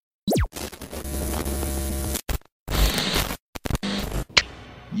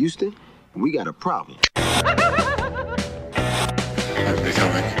Houston, we got a problem. I'm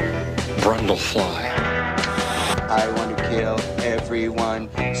becoming Brundlefly. I want to kill everyone.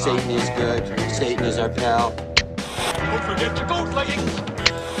 Satan is good. Satan is our pal. Don't forget your gold legging.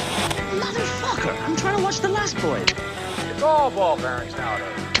 Motherfucker, I'm trying to watch The Last Boy. It's all ball bearings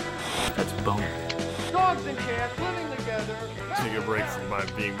nowadays. That's boner. Dogs and cats living together. Take a break from my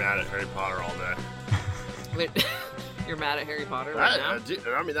being mad at Harry Potter all day. Wait, you're mad at Harry Potter right now?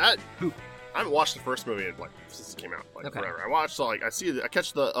 I haven't watched the first movie since it came out, forever. I watched, I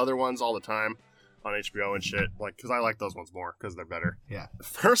catch the other ones all the time on HBO and shit, because I like those ones more, because they're better. Yeah. The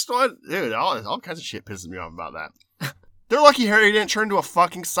first one, dude, all kinds of shit pisses me off about that. They're lucky Harry didn't turn into a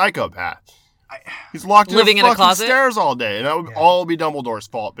fucking psychopath. He's locked living in a closet stairs all day, and that would all be Dumbledore's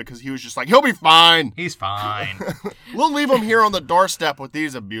fault because he was just like, he'll be fine. He's fine. We'll leave him here on the doorstep with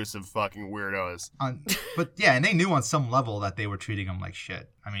these abusive fucking weirdos. But yeah, and they knew on some level that they were treating him like shit.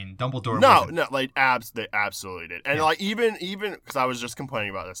 I mean, Dumbledore. They absolutely did, and even because I was just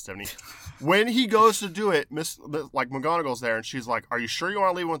complaining about this, Stephanie. When he goes to do it, McGonagall's there, and she's like, "Are you sure you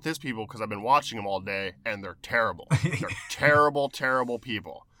want to leave him with these people? Because I've been watching them all day, and they're terrible. They're terrible, terrible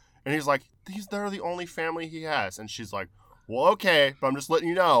people." And he's like, they're the only family he has. And she's like, well, okay, but I'm just letting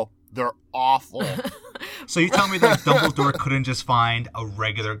you know, they're awful. So you tell me that Dumbledore couldn't just find a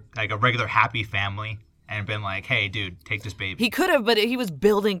regular happy family and been like, hey, dude, take this baby. He could have, but he was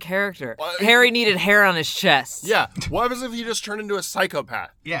building character. Harry needed hair on his chest. Yeah. What happens if he just turned into a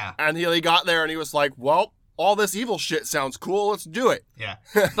psychopath? Yeah. And he got there and he was like, well, all this evil shit sounds cool. Let's do it. Yeah.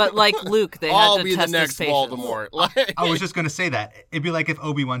 But like Luke, they had I'll to be test the next his patience. Voldemort. I was just going to say that. It'd be like if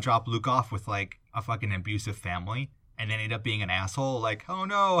Obi-Wan dropped Luke off with like a fucking abusive family and then ended up being an asshole. Like, oh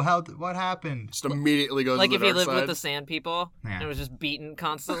no, what happened? Just immediately goes like to the if he dark lived side. with the sand people and was just beaten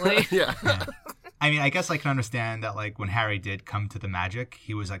constantly. Yeah. I mean, I guess I can understand that like when Harry did come to the magic,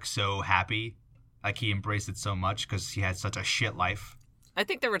 he was like so happy. Like he embraced it so much because he had such a shit life. I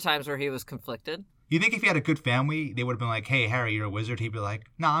think there were times where he was conflicted. You think if he had a good family, they would have been like, hey, Harry, you're a wizard? He'd be like,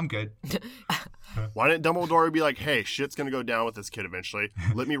 nah, I'm good. Why didn't Dumbledore be like, hey, shit's going to go down with this kid eventually.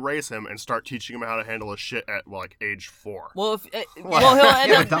 Let me raise him and start teaching him how to handle his shit at, age 4. Well, he'll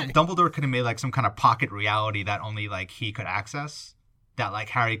end up... Dumbledore could have made, like, some kind of pocket reality that only, like, he could access that, like,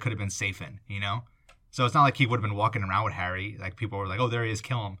 Harry could have been safe in, you know? So it's not like he would have been walking around with Harry. Like, people were like, oh, there he is,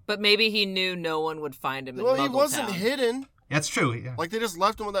 kill him. But maybe he knew no one would find him in Well, Muggle he wasn't Town. hidden. That's true, yeah. Like, they just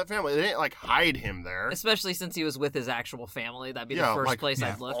left him with that family. They didn't, hide him there. Especially since he was with his actual family. That'd be the first place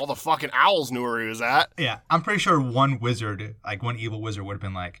I'd look. All the fucking owls knew where he was at. Yeah, I'm pretty sure one evil wizard would have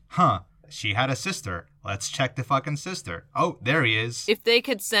been like, huh, she had a sister. Let's check the fucking sister. Oh, there he is. If they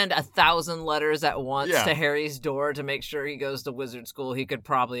could send 1,000 letters at once Yeah. to Harry's door to make sure he goes to wizard school, he could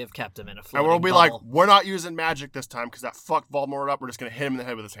probably have kept him in a floating And we'll be bubble. like, we're not using magic this time because that fucked Voldemort up. We're just going to hit him in the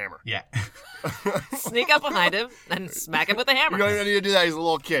head with his hammer. Yeah. Sneak up behind him and smack him with a hammer. You don't even need to do that. He's a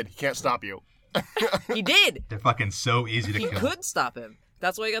little kid. He can't stop you. He did. They're fucking so easy to He kill. could stop him.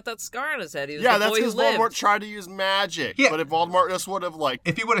 That's why he got that scar on his head. He was Yeah, the that's boy who because lived. Voldemort tried to use magic. Yeah. But if Voldemort just would have,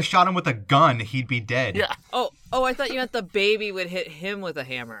 If he would have shot him with a gun, he'd be dead. Yeah. Oh, I thought you meant the baby would hit him with a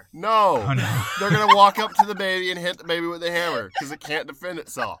hammer. No. Oh, no. They're going to walk up to the baby and hit the baby with a hammer because it can't defend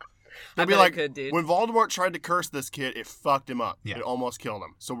itself. They'll be bet like, it could, dude. when Voldemort tried to curse this kid, it fucked him up. Yeah. It almost killed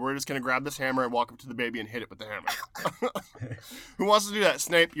him. So we're just going to grab this hammer and walk up to the baby and hit it with the hammer. Who wants to do that?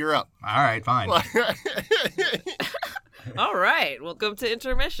 Snape, you're up. All right, fine. All right, welcome to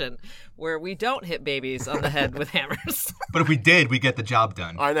intermission, where we don't hit babies on the head with hammers. But if we did, we get the job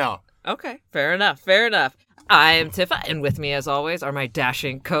done. I know. Okay, fair enough. I am Tifa, and with me, as always, are my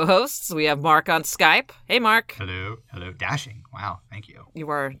dashing co-hosts. We have Mark on Skype. Hey, Mark. Hello. Dashing. Wow, thank you. You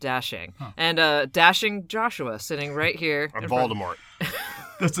are dashing. Huh. And dashing Joshua sitting right here. I'm Voldemort.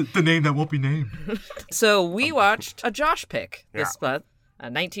 That's the name that won't be named. So we watched a Josh pick this month, a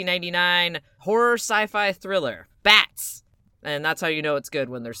 1999 horror sci-fi thriller, Bats. And that's how you know it's good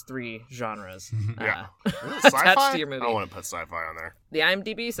when there's 3 genres attached to your movie. I want to put sci-fi on there. The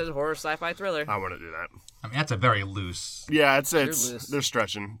IMDb says horror sci-fi thriller. I want to do that. I mean, that's a very loose. Yeah, it's loose. they're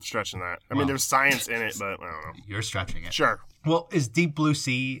stretching that. I mean, there's science in it, but I don't know. You're stretching it. Sure. Well, is Deep Blue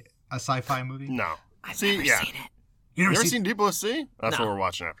Sea a sci-fi movie? No. I've never seen it. You You ever seen Deep Blue Sea? That's No. what we're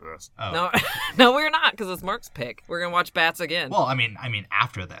watching after this. Oh. No, we're not, because it's Mark's pick. We're gonna watch Bats again. Well, I mean,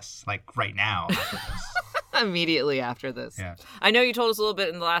 after this, like right now. After this. Immediately after this. Yeah. I know you told us a little bit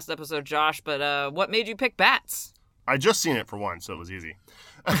in the last episode, Josh, but what made you pick Bats? I just seen it for one, so it was easy.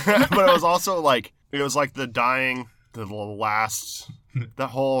 But it was also like the dying the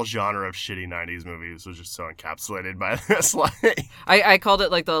whole genre of shitty 90s movies was just so encapsulated by this. Like, I called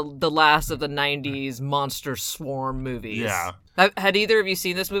it like the last of the 90s monster swarm movies. Yeah. Had either of you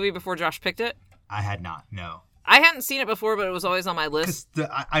seen this movie before Josh picked it? I had not. No. I hadn't seen it before, but it was always on my list.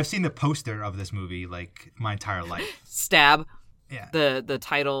 I've seen the poster of this movie like my entire life. Stab. Yeah. The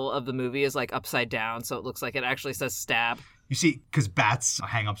title of the movie is like upside down, so it looks like it actually says stab. You see, because bats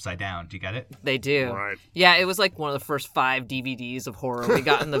hang upside down. Do you get it? They do. Right. Yeah, it was like one of the first 5 DVDs of horror we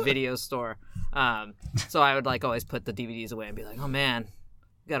got in the video store. So I would like always put the DVDs away and be like, oh man,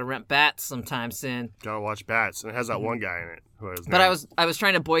 gotta rent Bats sometime soon. Gotta watch Bats. And it has that one guy in it. But I was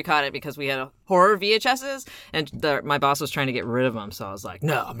trying to boycott it because we had horror VHSs, and my boss was trying to get rid of them. So I was like,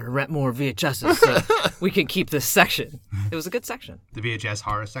 no, I'm going to rent more VHSs so we can keep this section. It was a good section. The VHS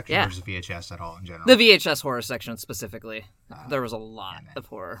horror section Yeah. or just VHS at all in general? The VHS horror section specifically. There was a lot of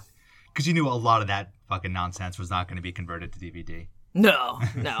horror. Because you knew a lot of that fucking nonsense was not going to be converted to DVD. No,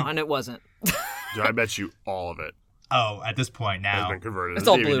 and it wasn't. Dude, I bet you all of it Oh, at this point has now. been converted It's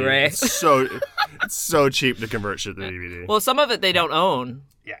to all DVD. Blu-ray. It's so cheap to convert shit to DVD. Well, some of it they don't own.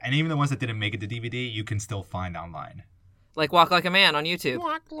 Yeah, and even the ones that didn't make it to DVD, you can still find online. Like Walk Like a Man on YouTube.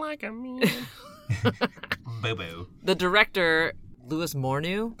 Walk like a man. Boo-boo. The director, Louis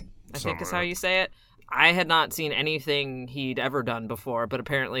Morneau, I think is how you say it. I had not seen anything he'd ever done before, but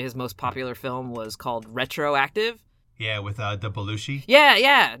apparently his most popular film was called Retroactive. Yeah, with the Belushi.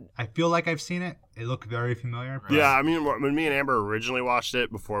 Yeah. I feel like I've seen it. It looked very familiar. But... Yeah, I mean, when me and Amber originally watched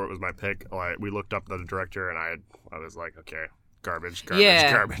it before it was my pick, like we looked up the director and I was like, okay, garbage.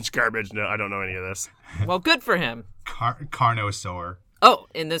 No, I don't know any of this. Well, good for him. Carnosaur. Oh,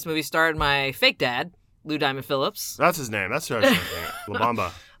 in this movie starred my fake dad, Lou Diamond Phillips. That's his name. That's who I was thinking. La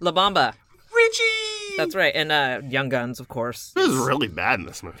Bamba. La Bamba. Richie! That's right. And Young Guns, of course. He was really bad in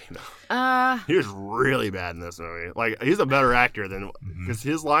this movie, though. He was really bad in this movie. Like, he's a better actor than... Because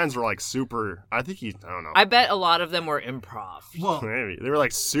his lines were, like, super... I don't know. I bet a lot of them were improv. Well, Maybe. They were,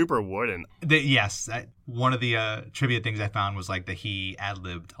 like, super wooden. yes. One of the trivia things I found was, like, that he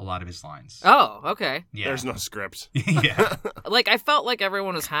ad-libbed a lot of his lines. Oh, okay. Yeah. There's no script. Yeah. Like, I felt like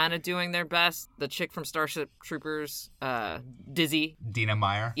everyone was kind of doing their best. The chick from Starship Troopers, Dizzy. Dina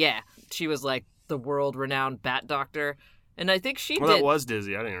Meyer. Yeah. She was, like, the world-renowned bat doctor. And I think she Well, did... that was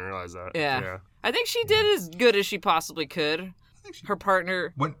Dizzy. I didn't even realize that. Yeah. I think she did as good as she possibly could. Her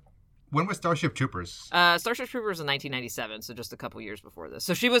partner... When was Starship Troopers? Starship Troopers in 1997, so just a couple years before this.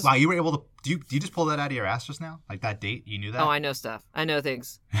 So she was... Wow, you were able to... Do you just pull that out of your ass just now? Like that date? You knew that? Oh, I know stuff. I know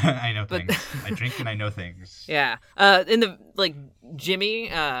things. I know things. I drink and I know things. Yeah. In the, like, Jimmy,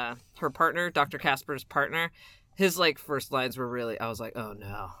 her partner, Dr. Casper's partner, his, like, first lines were really... I was like, oh,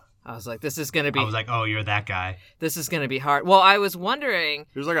 no. I was like, this is going to be... I was like, oh, you're that guy. This is going to be hard. Well, I was wondering...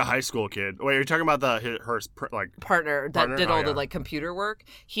 He was like a high school kid. Wait, you're talking about her like... Partner that Partner? did Oh, all yeah. the, like, computer work.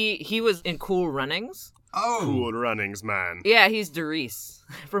 He was in Cool Runnings. Oh. Cool Runnings, man. Yeah, he's Derice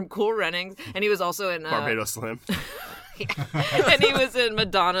from Cool Runnings. And he was also in... Barbados Slim. and he was in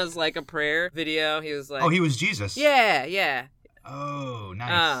Madonna's Like a Prayer video. He was like... Oh, he was Jesus. Yeah. Oh,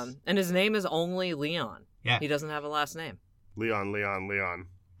 nice. And his name is only Leon. Yeah. He doesn't have a last name. Leon.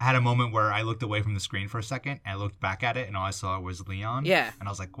 I had a moment where I looked away from the screen for a second, and I looked back at it, and all I saw was Leon. Yeah. And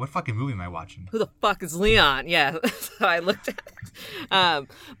I was like, what fucking movie am I watching? Who the fuck is Leon? Yeah. So I looked at it.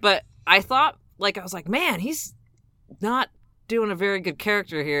 But I thought, like, I was like, man, he's not doing a very good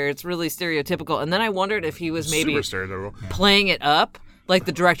character here. It's really stereotypical. And then I wondered if he was maybe Super stereotypical. playing it up. Like,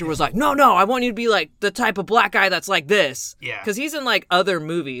 the director was like, no, I want you to be, like, the type of black guy that's like this. Yeah. Because he's in, like, other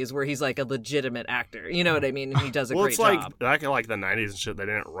movies where he's, like, a legitimate actor. You know what I mean? And he does a Well, great it's like job. back in like the 90s and shit, they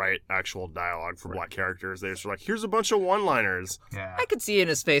didn't write actual dialogue for black characters. They just were like, here's a bunch of one-liners. Yeah. I could see in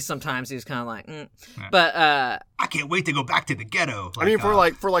his face sometimes he was kind of like, Yeah. But, I can't wait to go back to the ghetto. I mean,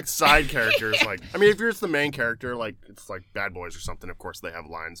 for side characters, like, I mean, if you're just the main character, like, it's like Bad Boys or something, of course they have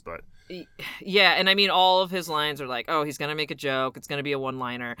lines, but yeah, and I mean, all of his lines are like, oh, he's going to make a joke. It's going to be a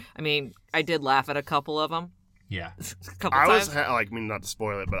one-liner. I mean, I did laugh at a couple of them. Yeah. A couple I times. was I mean, not to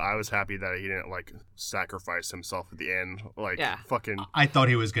spoil it, but I was happy that he didn't like sacrifice himself at the end, like Yeah. fucking. I thought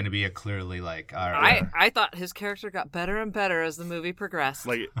he was going to be a clearly, like, all right. I thought his character got better and better as the movie progressed.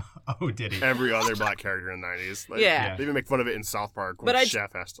 Like Oh, did he? every other black character in the 90s. Like, Yeah. They even make fun of it in South Park when But I-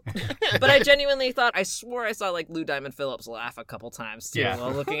 Chef has to. But I genuinely thought, I swore I saw like Lou Diamond Phillips laugh a couple times too Yeah.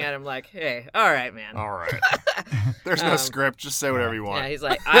 while looking at him like, hey, all right, man. All right. There's no script. Just say whatever you want. Yeah, he's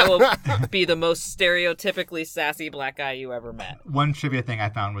like, I will be the most stereotypically sassy black guy you ever met. One trivia thing I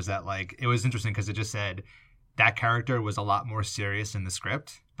found was that, like, it was interesting because it just said that character was a lot more serious in the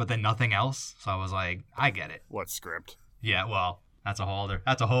script, but then nothing else. So I was like, I get it. What script? Yeah, well, That's a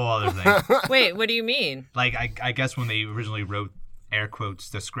whole other thing. Wait, what do you mean? Like, I guess when they originally wrote, air quotes,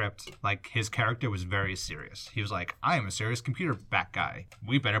 the script, like, his character was very serious. He was like, I am a serious computer back guy.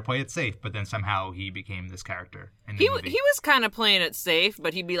 We better play it safe. But then somehow he became this character in the movie. He was kind of playing it safe,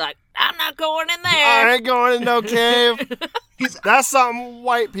 but he'd be like, I'm not going in I there. ain't going in no cave. That's something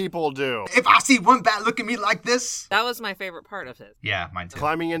white people do. If I see one bat look at me like this. That was my favorite part of it. Yeah, mine too.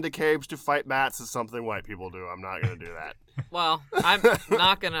 Climbing into caves to fight bats is something white people do. I'm not going to do that. Well, I'm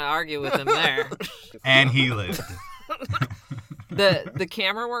not going to argue with him there. And he lived. The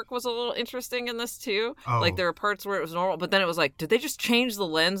camera work was a little interesting in this too. Oh. Like there were parts where it was normal, but then it was like, did they just change the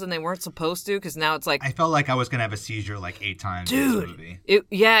lens and they weren't supposed to? Because now it's like, I felt like I was going to have a seizure like 8 times in this movie.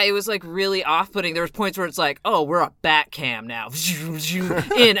 it was like really off-putting. There was points where it's like, oh, we're a bat cam now,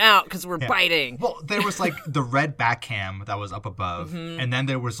 in out because we're biting. Well, there was like the red bat cam that was up above, and then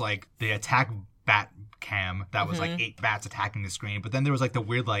there was like the attack bat cam that was like 8 bats attacking the screen, but then there was like the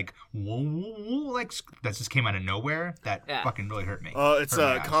weird like whoa, like that just came out of nowhere that fucking really hurt me. It's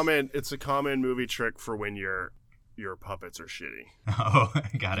a common movie trick for when your puppets are shitty. Oh,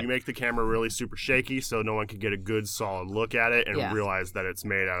 got it. You make the camera really super shaky so no one can get a good solid look at it and realize that it's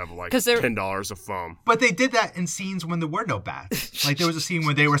made out of like $10 of foam. But they did that in scenes when there were no bats. Like there was a scene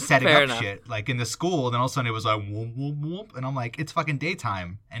where they were setting Fair up enough. shit like in the school, and then all of a sudden it was like whoop whoop whoop, and I'm like, it's fucking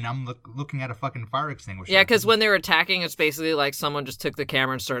daytime, and I'm looking at a fucking fire extinguisher. Yeah, because when they were attacking, it's basically like someone just took the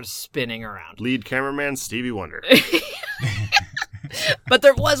camera and started spinning around. Lead cameraman Stevie Wonder. But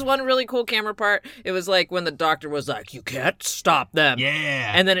there was one really cool camera part. It was like when the doctor was like, you can't stop them.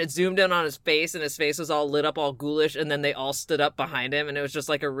 Yeah. And then it zoomed in on his face, and his face was all lit up, all ghoulish, and then they all stood up behind him, and it was just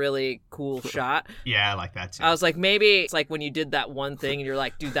like a really cool shot. Yeah, I like that too. I was like, maybe it's like when you did that one thing, and you're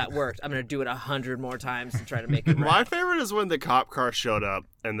like, dude, that worked. I'm going to do it 100 more times and try to make it right. My favorite is when the cop car showed up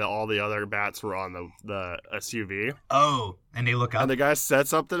and all the other bats were on the SUV. Oh, and they look up. And the guy said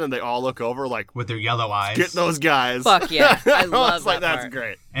something, and they all look over like, with their yellow eyes. get those guys. Fuck yeah. I love like, that that's part.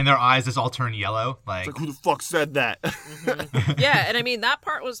 great. And their eyes just all turn yellow. Like, It's like, who the fuck said that? Yeah, and I mean, that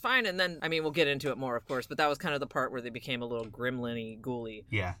part was fine, and then, I mean, we'll get into it more, of course, but that was kind of the part where they became a little gremlin-y, ghouly.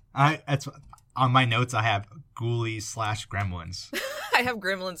 yeah. That's on my notes. I have ghoulies/gremlins. I have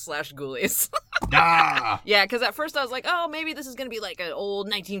gremlins/ghoulies. Ah! Yeah, because at first I was like, oh, maybe this is going to be like an old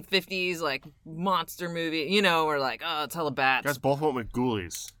 1950s, like, monster movie, you know, or like, oh, it's hella bats. You guys both went with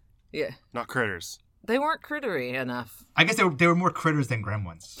ghoulies, Yeah. not critters. They weren't crittery enough. I guess they were more critters than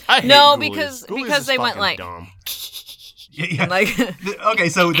gremlins. I hate No, ghoulies. because Ghoulies is they went fucking like- dumb. Yeah. Like, Okay,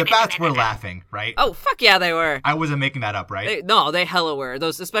 so the bats were laughing, right? oh, fuck yeah, they were. I wasn't making that up, right? They hella were.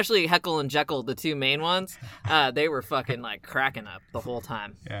 Those, especially Heckle and Jekyll, the two main ones, they were fucking like cracking up the whole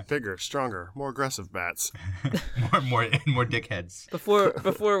time. Bigger, stronger, more aggressive bats. more dickheads.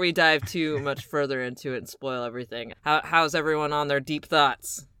 Before we dive too much further into it and spoil everything, how's everyone on their deep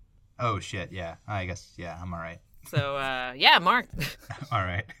thoughts? Oh shit, yeah. I guess I'm all right. So yeah, Mark. All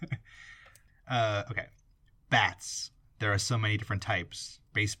right. Okay. Bats. There are so many different types.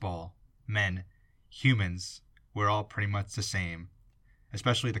 Baseball, men, humans. We're all pretty much the same.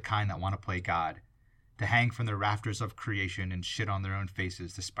 Especially the kind that want to play God. To hang from the rafters of creation and shit on their own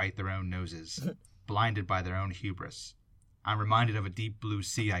faces despite their own noses. Blinded by their own hubris. I'm reminded of a deep blue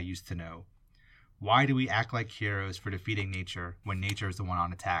sea I used to know. Why do we act like heroes for defeating nature when nature is the one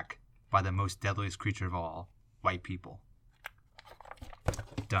on attack by the most deadliest creature of all, white people?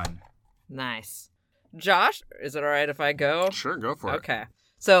 Done. Nice. Josh, is it all right if I go? Sure, go for it. Okay.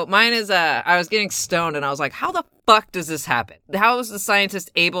 So mine is, I was getting stoned and I was like, how the fuck does this happen? How is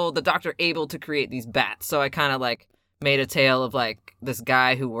the doctor able to create these bats? So I kind of like made a tale of like this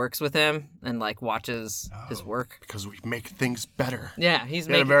guy who works with him and like watches his work. Because we make things better. Yeah, He had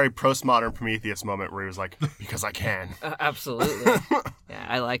a very postmodern Prometheus moment where he was like, because I can. Absolutely. Yeah,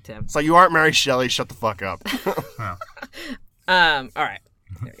 I liked him. It's like, you aren't Mary Shelley, shut the fuck up. All right.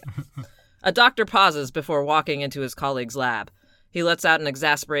 There we go. A doctor pauses before walking into his colleague's lab. He lets out an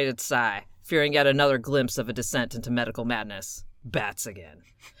exasperated sigh, fearing yet another glimpse of a descent into medical madness. Bats again.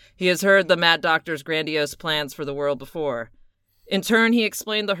 He has heard the Mad Doctor's grandiose plans for the world before. In turn, he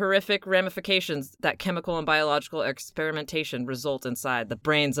explained the horrific ramifications that chemical and biological experimentation result inside the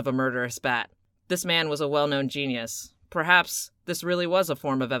brains of a murderous bat. This man was a well-known genius. Perhaps this really was a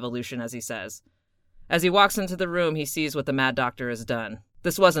form of evolution, as he says. As he walks into the room, he sees what the Mad Doctor has done.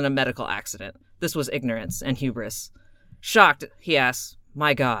 This wasn't a medical accident. This was ignorance and hubris. Shocked, he asks,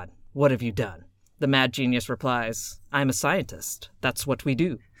 "My God, what have you done?" The mad genius replies, "I'm a scientist. That's what we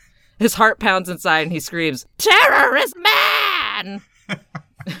do." His heart pounds inside and he screams, "Terror is man!"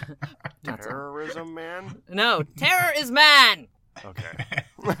 Terrorism, man? No, terror is man! Okay.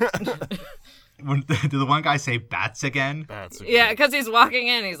 Did the one guy say bats again? Bats. Yeah, because he's walking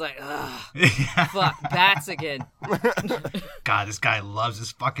in, he's like, ugh, Yeah. fuck, bats again. God, this guy loves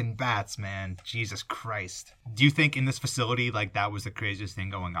his fucking bats, man. Jesus Christ. Do you think in this facility, like, that was the craziest thing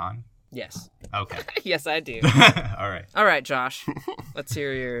going on? Yes. Okay. Yes, I do. All right. All right, Josh. Let's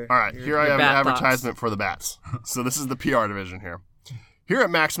hear your. All right, your, here I your have an bat advertisement for the bats. So this is the PR division here. Here at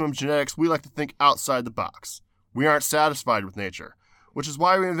Maximum Genetics, we like to think outside the box. We aren't satisfied with nature, which is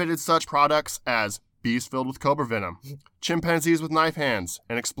why we invented such products as bees filled with cobra venom, chimpanzees with knife hands,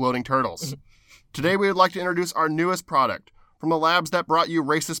 and exploding turtles. Today we would like to introduce our newest product. From the labs that brought you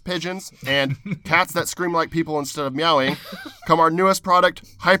racist pigeons and cats that scream like people instead of meowing, come our newest product,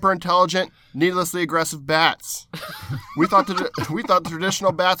 hyper-intelligent, needlessly aggressive bats. We thought the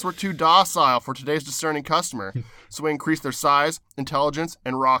traditional bats were too docile for today's discerning customer, so we increased their size, intelligence,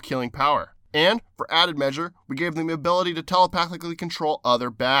 and raw killing power. And, for added measure, we gave them the ability to telepathically control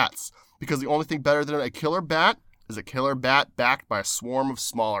other bats, because the only thing better than a killer bat is a killer bat backed by a swarm of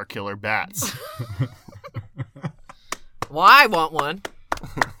smaller killer bats. Well, I want one.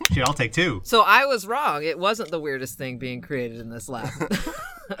 Shit, I'll take 2. So I was wrong. It wasn't the weirdest thing being created in this lab.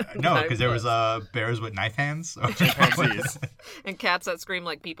 No, because there was bears with knife hands. Chimpanzees. And cats that scream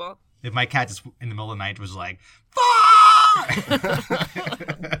like people. If my cat just in the middle of the night was like, fuck!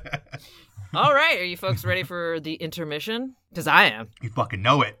 All right. Are you folks ready for the intermission? Because I am. You fucking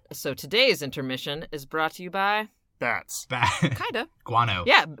know it. So today's intermission is brought to you by... Bats. Kinda. Guano.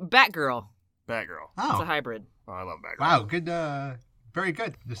 Yeah, Batgirl. Batgirl. It's a Oh, hybrid. Oh, I love Batgirl. wow. Good. Very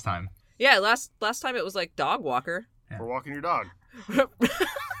good this time. Yeah, last time it was like dog walker. For walking your dog.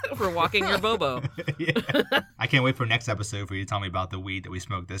 For walking your Bobo. Yeah. I can't wait for next episode for you to tell me about the weed that we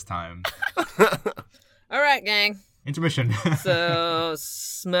smoked this time. All right, gang. Intermission. So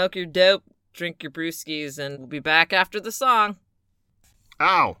smoke your dope, drink your brewskis, and we'll be back after the song.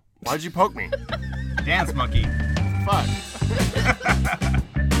 Ow! Why'd you poke me? Dance monkey. Fuck.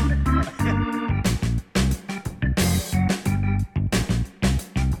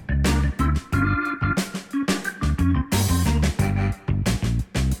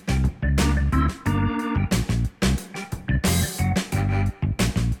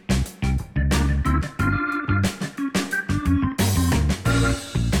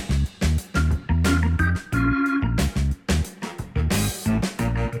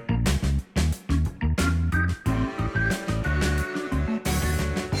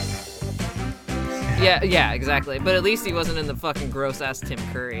 Yeah, exactly. But at least he wasn't in the fucking gross-ass Tim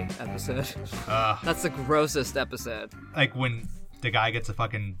Curry episode. That's the grossest episode. Like when the guy gets a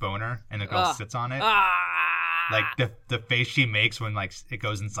fucking boner and the girl sits on it. Ah! Like the face she makes when like it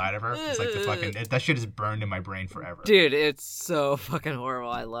goes inside of her. It's like the fucking that shit is burned in my brain forever. Dude, it's so fucking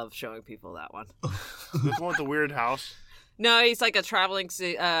horrible. I love showing people that one. This one with the weird house. No, he's like a traveling...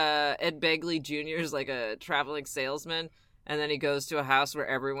 Ed Begley Jr. is like a traveling salesman. And then he goes to a house where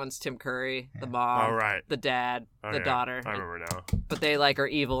everyone's Tim Curry, the mom, Oh, right. the dad, the daughter. I remember now. But they like are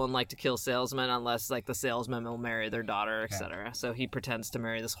evil and like to kill salesmen unless like the salesman will marry their daughter, etc. So he pretends to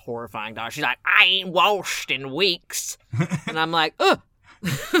marry this horrifying daughter. She's like, I ain't washed in weeks. And I'm like, ugh.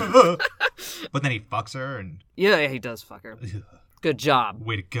 But then he fucks her and Yeah, he does fuck her. Good job.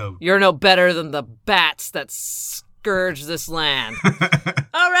 way to go. You're no better than the bats that scourge this land.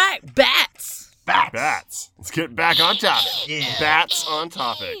 All right, bats. Bats. Let's get back on topic. Yeah. Bats on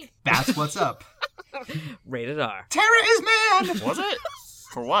topic. Bats, what's up? Rated R. Terror is man. Was it?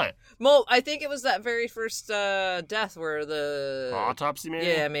 For what? Well, I think it was that very first death where the Autopsy, maybe?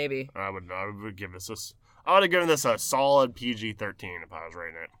 Yeah, maybe. I would give this I would have given this a solid PG-13 if I was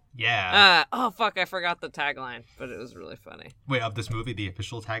rating it. Yeah. Oh fuck, I forgot the tagline, but it was really funny. Wait, of this movie, the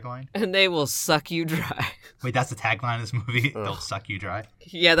official tagline? And they will suck you dry. Wait, that's the tagline of this movie? They'll suck you dry?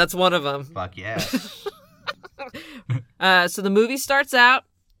 Yeah, that's one of them. Fuck yeah. So the movie starts out.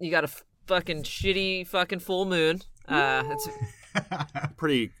 You got a fucking shitty fucking full moon. It's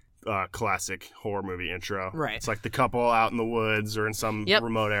Pretty classic horror movie intro. Right. It's like the couple out in the woods or in some Yep.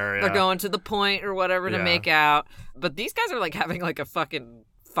 remote area. they're going to the point or whatever to Yeah. make out, but these guys are like having like a fucking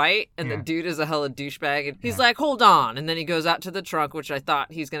fight, and the Yeah. dude is a hella douchebag, and he's like, hold on, and then he goes out to the trunk, which I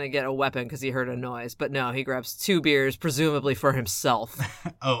thought he's gonna get a weapon because he heard a noise, but no, he grabs 2 beers, presumably for himself.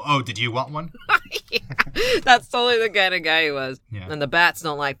 Oh, did you want one? That's totally the kind of guy he was. Yeah. And the bats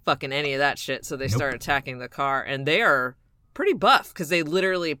don't like fucking any of that shit, so they start attacking the car, and they are pretty buff because they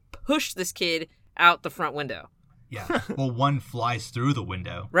literally push this kid out the front window. Yeah. Well, one flies through the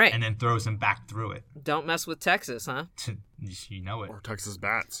window. Right. And then throws him back through it. Don't mess with Texas, huh? You know it. Or Texas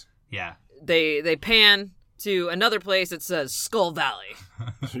bats. Yeah. They pan to another place that says Skull Valley.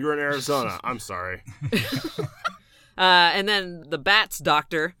 You're in Arizona. I'm sorry. And then the bats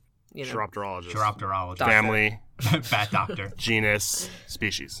doctor Chiropterologist. Chiropterologist. Family, Bat doctor. genus,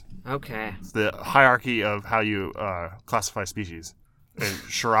 species. Okay. It's the hierarchy of how you classify species. And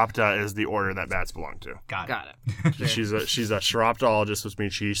Chiropta is the order that bats belong to. Got Got it. She's a chiroptologist, which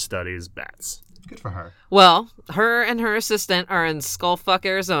means she studies bats. Good for her. Well, her and her assistant are in Skullfuck,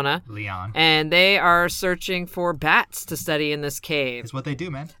 Arizona, Leon. and they are searching for bats to study in this cave. It's what they do,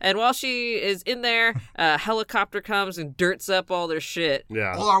 man. And while she is in there, a helicopter comes and dirts up all their shit.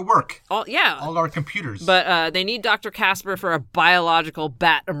 Yeah. All our work. All our computers. But they need Dr. Casper for a biological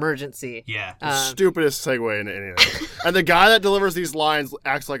bat emergency. Yeah. Stupidest segue into anything. And the guy that delivers these lines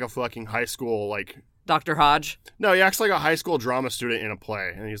acts like a fucking high school, like... Dr. Hodge. No, he acts like a high school drama student in a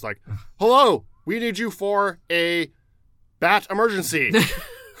play. And he's like, hello, we need you for a bat emergency.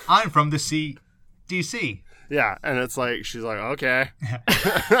 I'm from the CDC. Yeah, and it's like, she's like, okay.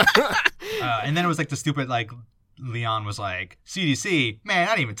 And then it was like the stupid, like, Leon was like, CDC, man,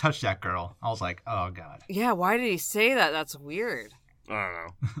 I didn't even touch that girl. I was like, oh, God. Yeah, why did he say that? That's weird. I don't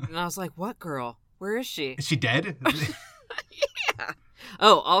know. And I was like, what girl? Where is she? Is she dead? Yeah.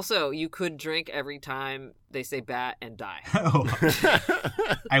 Oh, also, you could drink every time they say bat and die. Oh.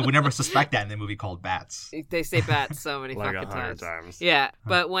 I would never suspect that in the movie called Bats. They say bat so many Like fucking 100 times. times. Yeah,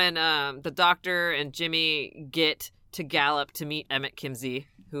 but when the doctor and Jimmy get to Gallup to meet Emmett Kimsey,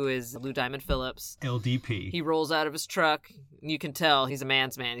 who is Lou Diamond Phillips, LDP. he rolls out of his truck. You can tell he's a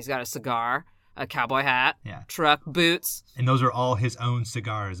man's man. He's got a cigar, a cowboy hat, Yeah. truck, boots. And those are all his own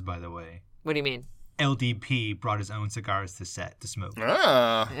cigars, by the way. What do you mean? LDP brought his own cigars to set to smoke.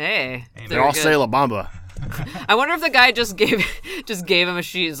 Ah. Hey, They They very all good. say La Bamba. I wonder if the guy just gave him a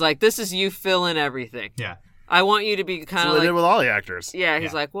sheet. He's like, "This is you fill in everything. Yeah. I want you to be kind So of they like." did with all the actors. Yeah,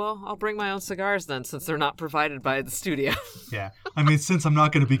 he's Yeah. like, well, I'll bring my own cigars then, since they're not provided by the studio. Yeah. I mean, since I'm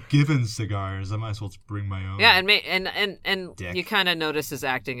not going to be given cigars, I might as well just bring my own. Yeah, and Dick. you kind of notice his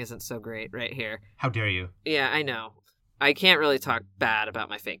acting isn't so great right here. How dare you? Yeah, I know. I can't really talk bad about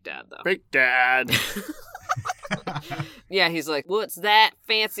my fake dad though. Big Dad. Yeah, he's like, what's that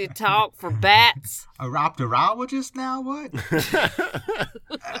fancy talk for bats? A raptorologist now? What?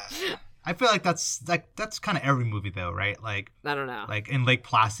 I feel like that's kind of every movie though, right? Like I don't know. in Lake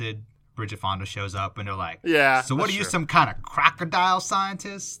Placid, Bridget Fonda shows up and they're like, Yeah. so what are that's you, true. some kind of crocodile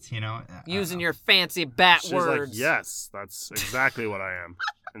scientist? You know, Using your fancy bat She's words. like, yes, that's exactly what I am.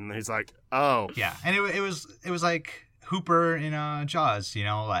 And he's like, oh. Yeah, and it was like Hooper in Jaws, you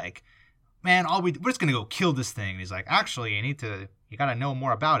know, like, man, we're just gonna go kill this thing. And he's like, actually, you gotta know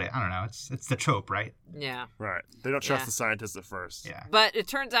more about it. I don't know. It's the trope, right? Yeah. Right. They don't trust Yeah. the scientists at first. Yeah. But it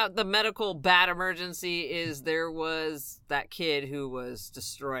turns out the medical bat emergency is there was that kid who was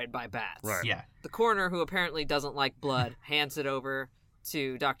destroyed by bats. Right. Yeah. The coroner, who apparently doesn't like blood, hands it over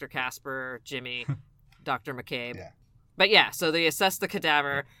to Dr. Casper, Jimmy, Dr. McCabe. Yeah. But yeah, so they assess the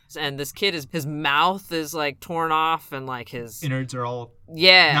cadaver, and this kid his mouth is like torn off, and like his Innards are all.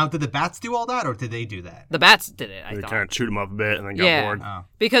 yeah. Now, did the bats do all that, or did they do that? The bats did it, I They thought. kind of chewed him up a bit and then got Yeah. bored. Oh.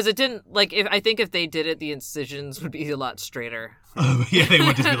 Because it didn't like I think if they did it, the incisions would be a lot straighter. Yeah, they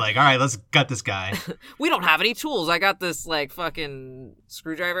would just be like, all right, let's gut this guy. We don't have any tools. I got this like fucking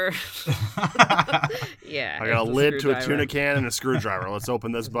screwdriver. Yeah. I got a it's lid to a screwdriver. tuna can and a screwdriver. Let's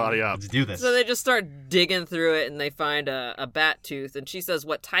open this body up. Let's do this. So they just start digging through it and they find a bat tooth, and she says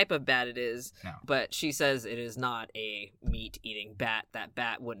what type of bat it is. No. But she says it is not a meat-eating bat. That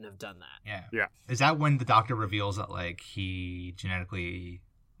bat wouldn't have done that. Yeah. Yeah. Is that when the doctor reveals that, like, he genetically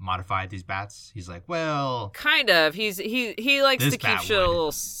modified these bats? He's like, well, Kind of. He likes This to keep bat shit a would.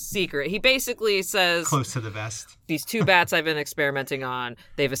 little secret. He basically says close to the vest. these two bats I've been experimenting on,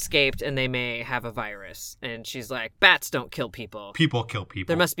 they've escaped and they may have a virus. And she's like, bats don't kill people. People kill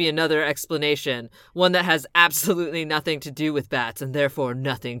people. There must be another explanation, one that has absolutely nothing to do with bats and therefore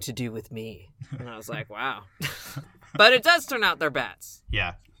nothing to do with me. And I was like, wow. But it does turn out they're bats.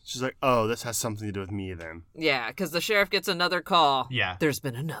 Yeah. She's like, oh, this has something to do with me then. Yeah, because the sheriff gets another call. Yeah. There's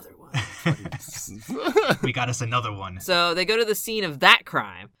been another one. We got us another one. So they go to the scene of that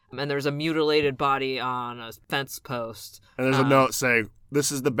crime, and there's a mutilated body on a fence post. And there's a note saying,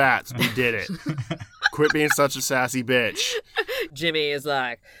 this is the bats. We did it. Quit being such a sassy bitch. Jimmy is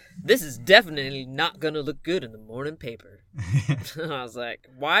like, this is definitely not going to look good in the morning paper. And I was like,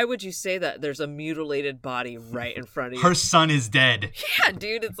 why would you say that? There's a mutilated body right in front of you. Her son is dead. Yeah,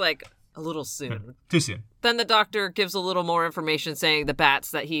 dude, it's like a little soon. Too soon. Then the doctor gives a little more information saying the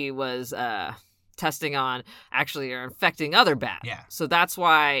bats that he was testing on actually are infecting other bats. Yeah. So that's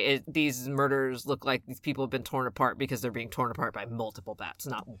why these murders look like these people have been torn apart, because they're being torn apart by multiple bats,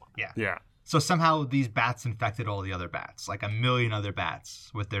 not one. Yeah. Yeah. So somehow these bats infected all the other bats, like a million other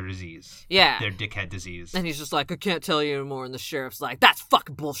bats with their disease. Yeah. Their dickhead disease. And he's just like, I can't tell you anymore. And the sheriff's like, that's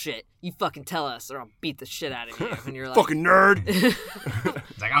fucking bullshit. You fucking tell us or I'll beat the shit out of you. And you're like, Fucking nerd.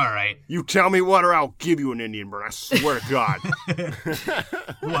 It's like, all right. You tell me what or I'll give you an Indian burn. I swear to God.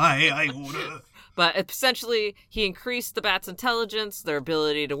 Why I wanna... But essentially, he increased the bats' intelligence, their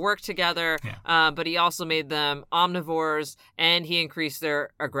ability to work together, but he also made them omnivores, and he increased their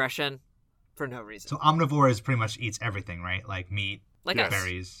aggression for no reason. So omnivore pretty much eats everything, right? Like meat, Like Yes.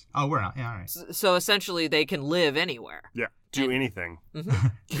 berries. Oh, we're not. Yeah, all right. So essentially, they can live anywhere. Yeah. Do anything.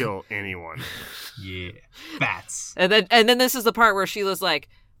 Kill anyone. Yeah. Bats. And then this is the part where Sheila's like,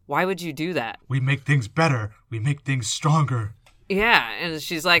 why would you do that? We make things better. We make things stronger. Yeah, and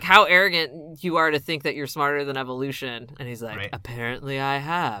she's like, how arrogant you are to think that you're smarter than evolution. And he's like, Right. apparently I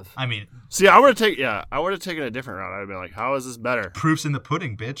have. I mean, See, I would have taken a different route. I'd been like, how is this better? proof's in the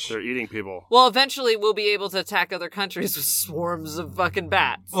pudding, bitch. They're eating people. Well, eventually we'll be able to attack other countries with swarms of fucking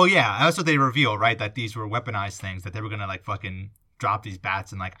bats. Well, yeah, that's what they reveal, right? That these were weaponized things, that they were gonna like fucking drop these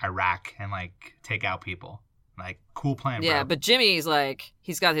bats in like Iraq and like take out people. Like, cool plan, Yeah, bro. but Jimmy's like,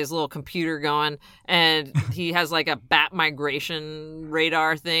 he's got his little computer going, and he has like a bat migration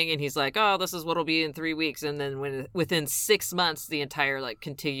radar thing, and he's like, oh, this is what'll be in 3 weeks, and then within 6 months, the entire like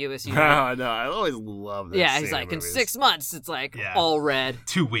contiguous unit. I know. I always love that. Yeah, scene he's like, in movies. 6 months, it's like Yeah. all red.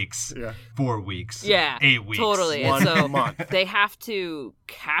 2 weeks. Yeah. 4 weeks. Yeah, 8 weeks. totally. And 1 so month. they have to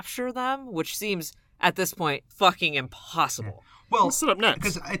capture them, which seems at this point fucking impossible. Well, Let's sit up next.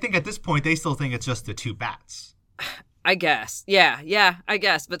 because I think at this point they still think it's just the 2 bats. I guess. Yeah, I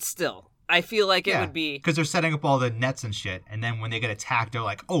guess, but still. I feel like it would be. because they're setting up all the nets and shit, and then when they get attacked, they're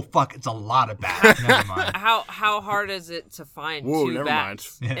like, "Oh fuck, it's a lot of bats." Never mind. How hard is it to find Whoa, 2 never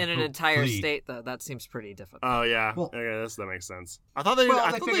bats mind. in an Yeah, entire please. state, though? That seems pretty difficult. Oh yeah. Well- Okay, that makes sense. I thought they. Well, I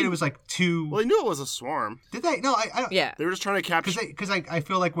I thought figured it was like 2. Well, they knew it was a swarm. Did they? No, I don't. Yeah. They were just trying to capture. Because I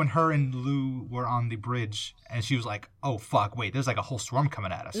feel like when her and Lou were on the bridge, and she was like, "Oh fuck, wait, there's like a whole swarm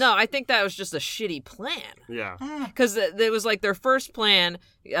coming at us." No, I think that was just a shitty plan. Yeah. Because it was like their first plan.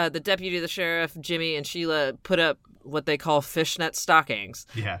 The deputy, the sheriff, Jimmy, and Sheila put up what they call fishnet stockings.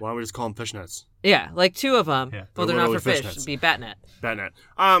 Yeah. Why don't we just call them fishnets? Yeah, like 2 of them. Yeah. Well, They're they're not for literally fish. fishnets. It'd be batnet. Batnet.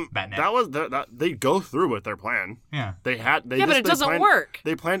 Batnet. That was that. They go through with their plan. Yeah. They had. They Yeah, but just- it they doesn't planned- work.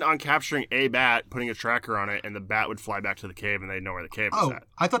 They planned on capturing a bat, putting a tracker on it, and the bat would fly back to the cave, and they'd know where the cave was Oh, at.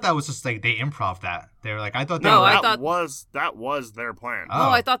 I thought that was just like they improv that. They were like, I thought they No, were I that thought- that was their plan. Oh. Oh,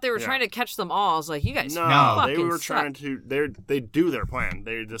 I thought they were Yeah. trying to catch them all. I was like, you guys No, fucking they were suck. trying to. They do their plan.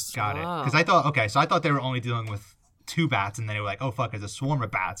 They just got it. Oh. Because I thought, okay, so I thought they were only dealing with 2 bats, and then they were like, oh fuck, there's a swarm of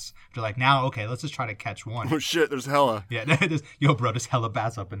bats. They're like, now, okay, let's just try to catch Oh one. shit! There's hella. Yeah, yo, bro, there's hella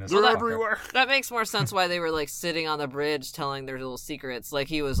bats up in this. They're fucker. everywhere. That makes more sense why they were like sitting on the bridge telling their little secrets. Like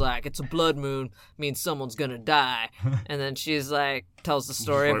he was like, "It's a blood moon, means someone's gonna die," and then she's like, tells the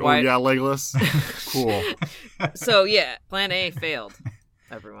story Like, of why. oh yeah, legless. Cool. So yeah, Plan A failed.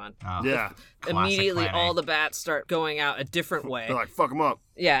 Everyone. Oh, Yeah. classic Immediately, Plan A. all the bats start going out a different way. They're like, fuck them up.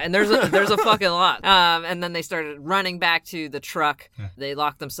 Yeah, and there's a fucking lot. And then they started running back to the truck. They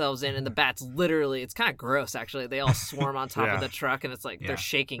locked themselves in, and the bats literally, it's kind of gross actually. They all swarm on top Yeah. of the truck, and it's like Yeah. they're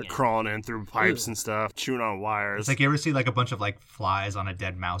shaking it. Crawling in through pipes and stuff, chewing on wires. It's like you ever see like a bunch of like flies on a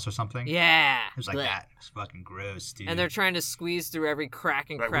dead mouse or something? Yeah. It's like Blech. that. It's fucking gross, dude. And they're trying to squeeze through every crack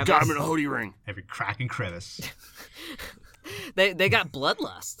and Like, we crevice. got him in a hoodie ring. every crack and crevice. They got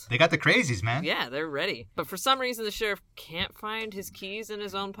bloodlust. They got the crazies, man. Yeah, they're ready. But for some reason, the sheriff can't find his keys in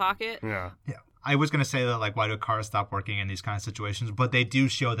his own pocket. Yeah. Yeah. I was gonna say that like why do cars stop working in these kind of situations, but they do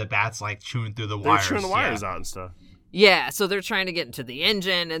show the bats like chewing through the They're wires. chewing the wires yeah. out and stuff. Yeah, so they're trying to get into the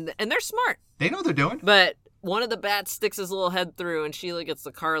engine, and they're smart. They know what they're doing. But one of the bats sticks his little head through, and Sheila gets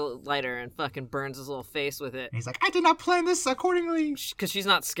the car lighter and fucking burns his little face with it. And he's like, I did not plan this accordingly. Because she's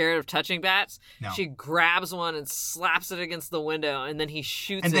not scared of touching bats. No. She grabs one and slaps it against the window, and then he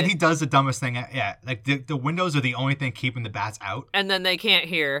shoots And it. then he does the dumbest thing. Yeah, like the windows are the only thing keeping the bats out. And then they can't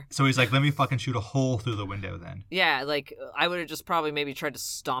hear. So he's like, let me fucking shoot a hole through the window then. Yeah, like, I would have just probably maybe tried to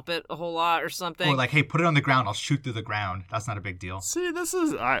stomp it a whole lot or something. Or like, hey, put it on the ground. I'll shoot through the ground. That's not a big deal. See,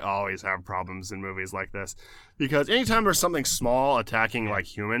 I always have problems in movies like this. Because anytime there's something small attacking like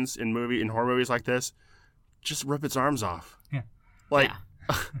humans in horror movies like this, just rip its arms off. Yeah. Like,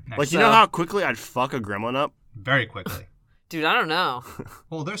 Yeah. like you So- know how quickly I'd fuck a gremlin up? Very quickly. Dude, I don't know.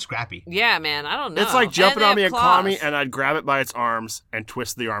 Well, they're scrappy. Yeah, man, I don't know. It's like jumping And on they me have and claw me, claws. and I'd grab it by its arms and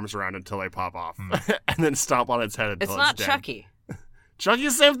twist the arms around until they pop off, and then stomp on its head until It's not dead. Chucky.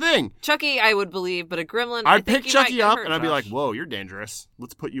 Chucky's the same thing. Chucky, I would believe, but a gremlin, I I'd think pick you might Chucky get up hurt, and I'd be like, Josh. whoa, you're dangerous.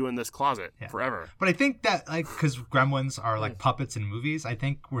 Let's put you in this closet forever. But I think that, like, because gremlins are like puppets in movies, I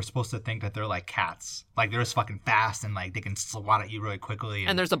think we're supposed to think that they're like cats. Like, they're just fucking fast and, like, they can swat at you really quickly.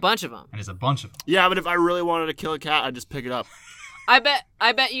 And there's a bunch of them. And there's a bunch of them. Yeah, but if I really wanted to kill a cat, I'd just pick it up. I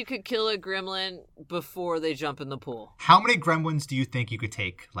bet you could kill a gremlin before they jump in the pool. How many gremlins do you think you could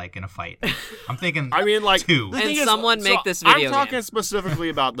take, like, in a fight? I'm thinking I mean, like, 2. the And thing is, someone make this video I'm talking game. specifically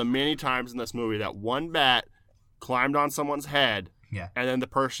about the many times in this movie that one bat climbed on someone's head, Yeah. and then the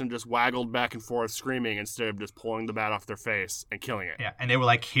person just waggled back and forth screaming instead of just pulling the bat off their face and killing it. Yeah, and they were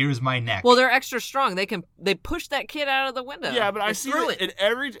like, here's my neck. Well, they're extra strong. They push that kid out of the window. Yeah, but I They see threw it in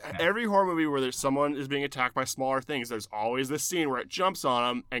every horror movie where there's someone is being attacked by smaller things. There's always this scene where it jumps on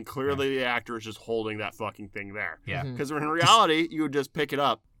them, and clearly the actor is just holding that fucking thing there. Yeah. Mm-hmm. Because in reality, you would just pick it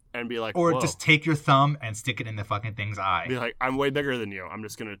up and be like, Or whoa. just take your thumb and stick it in the fucking thing's eye. Be like, I'm way bigger than you. I'm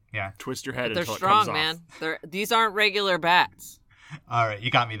just gonna twist your head But they're until strong, it comes man. These aren't regular bats. All right,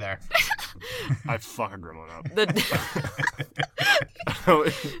 you got me there. off. I fuck a gremlin up. The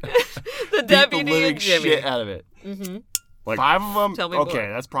Beat deputy the living and Jimmy. shit out of it. Mm-hmm. Like 5 of them. Tell me Okay, more.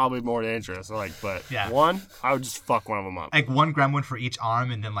 that's probably more dangerous. Like, but Yeah. one, I would just fuck one of them up. Like 1 gremlin for each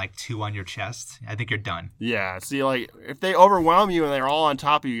arm and then like 2 on your chest. I think you're done. Yeah. See, like if they overwhelm you and they're all on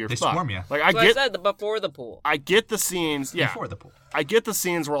top of you, you're They fucked. swarm you. Like I So I get, said before the pool. I get the scenes. Yeah. Before the pool. I get the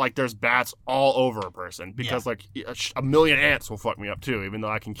scenes where like there's bats all over a person because like a million ants will fuck me up too, even though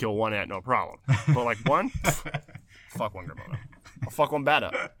I can kill one ant no problem. But like one, fuck one gremlin up. I'll fuck one bat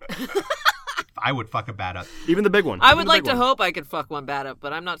up. I would fuck a bat up. Even the big one. I Even would the like big to one. hope I could fuck one bat up,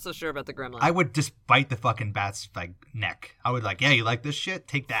 but I'm not so sure about the gremlin. I would just bite the fucking bat's like neck. I would like, yeah, you like this shit?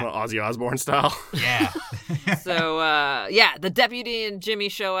 Take that. Well, Ozzy Osbourne style. Yeah. So, the deputy and Jimmy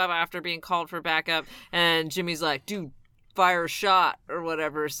show up after being called for backup, and Jimmy's like, dude, fire a shot or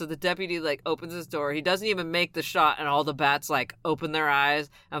whatever. So the deputy, like, opens his door. He doesn't even make the shot, and all the bats, like, open their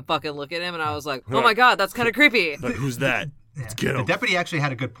eyes and fucking look at him, and I was like, oh my god, that's kind of creepy. Like, who's that? Let's get The him. deputy actually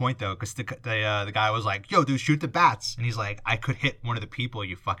had a good point though, because the guy was like, "Yo, dude, shoot the bats," and he's like, "I could hit one of the people,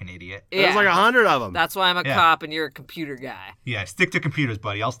 you fucking idiot." There's like 100 of them. That's why I'm a Yeah. cop and you're a computer guy. Yeah, stick to computers,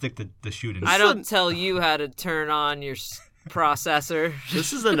 buddy. I'll stick to the shooting. I don't tell you how to turn on your processor.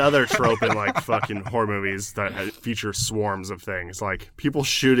 This is another trope in like fucking horror movies that feature swarms of things, like people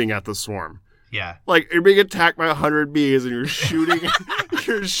shooting at the swarm. Yeah. Like you're being attacked by 100 bees and you're shooting,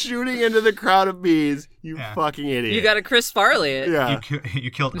 you're shooting into the crowd of bees. You fucking idiot. You got to Chris Farley it. Yeah.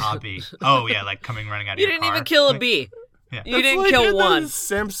 You killed a bee. Oh yeah, like coming running out of You your didn't car. even kill a Like, bee. Yeah. You It's didn't like kill in one. The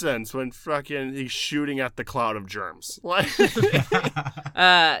Simpsons when fucking he's shooting at the cloud of germs. Like,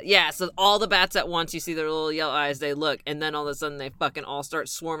 So all the bats at once, you see their little yellow eyes, they look, and then all of a sudden they fucking all start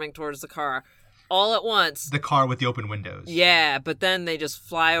swarming towards the car. All at once. The car with the open windows. Yeah, but then they just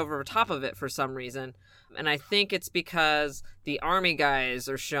fly over top of it for some reason. And I think it's because the army guys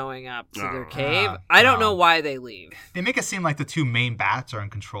are showing up to their cave. I don't know why they leave. They make it seem like the 2 main bats are in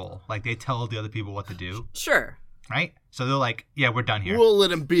control. Like they tell the other people what to do, Sure. right? So they're like, "Yeah, we're done here." we'll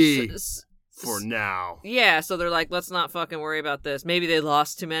let him be S- for now. Yeah, so they're like, let's not fucking worry about this. Maybe they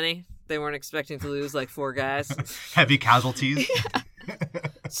lost too many. They weren't expecting to lose like 4 guys. Heavy casualties.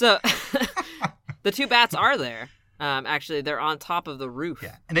 So the 2 bats are there. Actually, they're on top of the roof.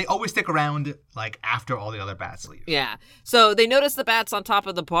 Yeah, and they always stick around like after all the other bats leave. Yeah. So they notice the bats on top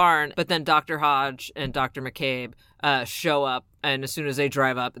of the barn, but then Dr. Hodge and Dr. McCabe show up, and as soon as they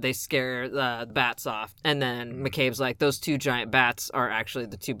drive up, they scare the bats off. And then McCabe's like, those 2 giant bats are actually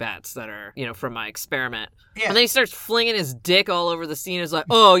the 2 bats that are, from my experiment. Yeah. And then he starts flinging his dick all over the scene. He's like,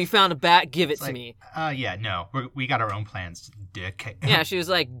 oh, you found a bat? Give it to me. Yeah, no, we got our own plans, dick. Yeah, she was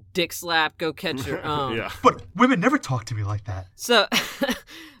like, dick slap, go catch your own. Yeah. But women never talk to me like that. So,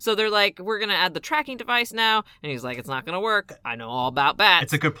 so they're like, we're going to add the tracking device now. And he's like, it's not going to work. I know all about bats.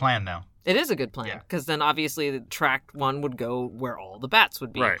 It's a good plan, though. It is a good plan, Yeah. because then obviously the track 1 would go where all the bats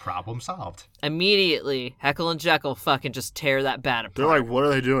would be. Right. Problem solved. Immediately, Heckle and Jekyll fucking just tear that bat apart. They're like, what are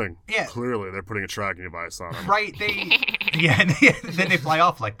they doing? Yeah. Clearly, they're putting a tracking device on them. Right? And then they fly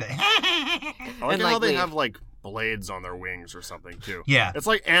off like that. I like And, how like, they leave. have like blades on their wings or something too. Yeah. It's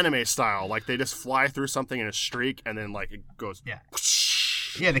like anime style. Like they just fly through something in a streak and then like it goes. Yeah.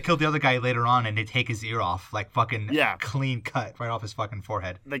 Yeah, they killed the other guy later on, and they take his ear off, like fucking clean cut right off his fucking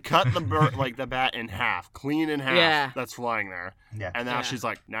forehead. They cut the like the bat in half, clean in half. Yeah. That's flying there. Yeah. And now Yeah. she's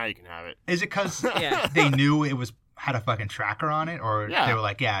like, now you can have it. Is it because Yeah. they knew it had a fucking tracker on it, or Yeah. they were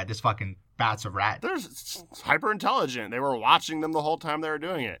like, yeah, this fucking bat's a rat? They're hyper intelligent. They were watching them the whole time they were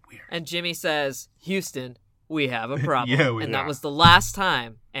doing it. And Jimmy says, Houston, we have a problem. Yeah, we and do. that was the last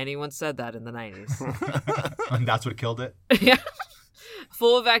time anyone said that in the 90s. And that's what killed it. Yeah.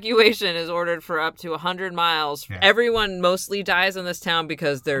 full evacuation is ordered for up to 100 miles. Yeah. Everyone mostly dies in this town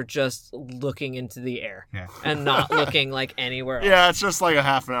because they're just looking into the air and not looking like anywhere else. Yeah, it's just like a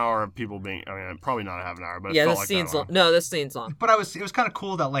half an hour of people being. I mean, probably not a half an hour, but it felt this like scene's that long. No, this scene's long. But it was kind of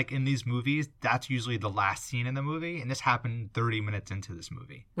cool that like in these movies, that's usually the last scene in the movie, and this happened 30 minutes into this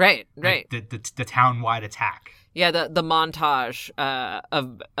movie. Right. Like, the town-wide attack. Yeah, the montage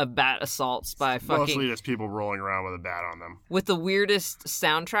of bat assaults by Mostly just people rolling around with a bat on them. with the weirdest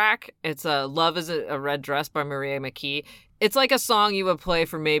soundtrack. It's Love is a Red Dress by Maria McKee. It's like a song you would play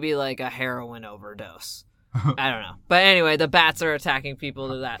for maybe like a heroin overdose. I don't know. But anyway, the bats are attacking people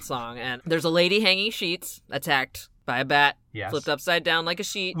to that song. And there's a lady hanging sheets attacked by a bat, flipped upside down like a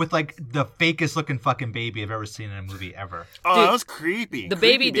sheet. With like the fakest looking fucking baby I've ever seen in a movie ever. Oh, Dude, that was creepy. The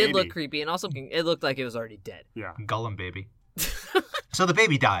baby did look creepy, and also it looked like it was already dead. Yeah. Gollum baby. So the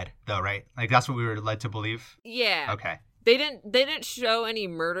baby died, though, right? Like that's what we were led to believe. Yeah. Okay. They didn't show any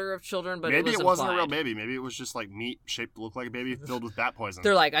murder of children, but maybe it wasn't a real implied. baby. Maybe it was just like meat shaped to look like a baby filled with bat poison.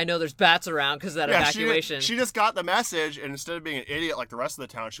 They're like, I know there's bats around because that evacuation. She just got the message, and instead of being an idiot like the rest of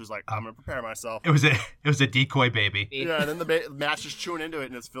the town, she was like, "I'm gonna prepare myself." It was a decoy baby. Yeah, and then the mat's just chewing into it,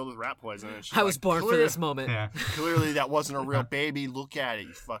 and it's filled with rat poison. And she's I was born for this moment. Yeah. Clearly, that wasn't a real baby. Look at it,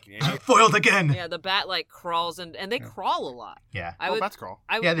 you fucking idiot. Foiled again. Yeah, the bat like crawls and they crawl a lot. Yeah. Bats crawl.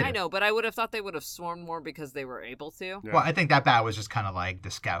 Yeah, they I do. know, but I would have thought they would have swarmed more because they were able to. Yeah. Well, I think that bat was just kind of like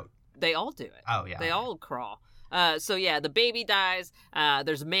the scout. They all do it. Oh yeah. They all crawl. So yeah, the baby dies.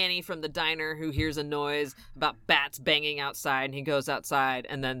 There's Manny from the diner who hears a noise about bats banging outside, and he goes outside,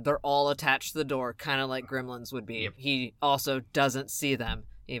 and then they're all attached to the door, kind of like Gremlins would be. Yep. He also doesn't see them,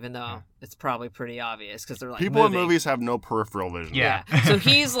 even though it's probably pretty obvious because they're like People moving. in movies have no peripheral vision. Yeah. So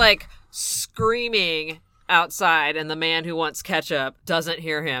he's like screaming outside, and the man who wants ketchup doesn't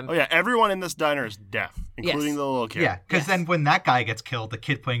hear him. Oh yeah, everyone in this diner is deaf, including Yes. the little kid. Yeah, because then when that guy gets killed, the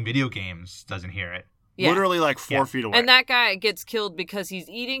kid playing video games doesn't hear it. Yeah. Literally like 4 feet away. And that guy gets killed because he's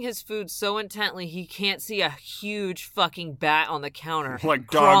eating his food so intently he can't see a huge fucking bat on the counter Like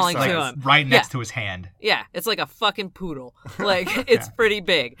dog crawling size. to Like him. right next to his hand. Yeah, it's like a fucking poodle. Like it's pretty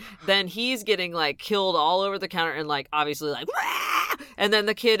big. Then he's getting like killed all over the counter and like obviously like "Rah!" And then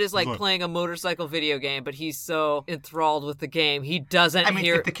the kid is like playing a motorcycle video game, but he's so enthralled with the game he doesn't I mean,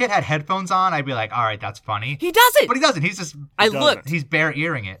 hear. if the kid had headphones on, I'd be like, all right, that's funny. He doesn't. But he doesn't. He's just. I doesn't. looked, He's bare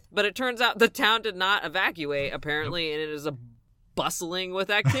earing it. but it turns out the town did not evacuate apparently, and it is a bustling with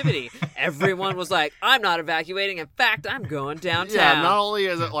activity. Everyone was like, I'm not evacuating. In fact, I'm going downtown. Yeah, not only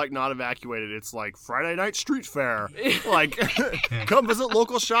is it like not evacuated, it's like Friday night street fair. Like, come visit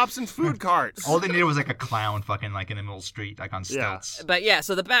local shops and food carts. All they needed was like a clown fucking like in the middle of the street, like on stilts. But yeah,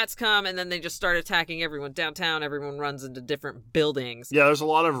 so the bats come and then they just start attacking everyone downtown. Everyone runs into different buildings Yeah, there's a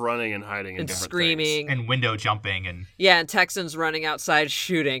lot of running and hiding and and different screaming. And window jumping and. Yeah, and Texans running outside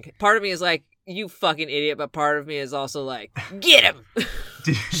shooting. Part of me is like, you fucking idiot, but part of me is also like, get him!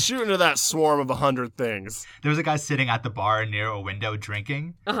 things. Shoot into that swarm of 100 things. There was a guy sitting at the bar near a window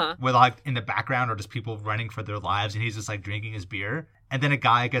drinking, with like in the background are just people running for their lives, and he's just like drinking his beer. And then a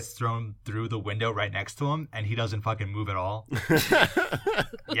guy gets thrown through the window right next to him, and he doesn't fucking move at all.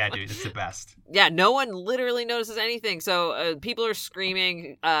 Yeah, dude, it's the best. Yeah, no one literally notices anything. So people are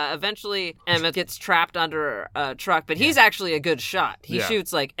screaming. Eventually, Emmett gets trapped under a truck, but he's actually a good shot. He Yeah.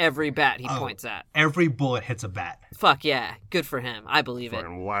 shoots like every bat he points at. Every bullet hits a bat. Fuck yeah, good for him. I believe it.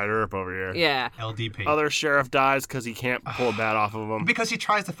 Fucking wide up over here. Yeah. LDP. Other sheriff dies because he can't pull a bat off of him. Because he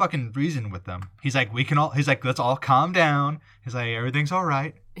tries to fucking reason with them. He's like, let's all calm down. He's like, everything's all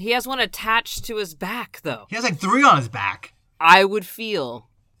right. He has one attached to his back, though. He has like 3 on his back. I would feel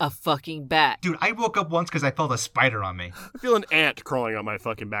a fucking bat. Dude, I woke up once because I felt a spider on me. I feel an ant crawling up my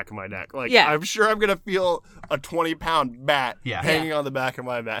fucking back of my neck. Like, Yeah. I'm sure I'm going to feel a 20-pound bat Yeah. hanging on the back of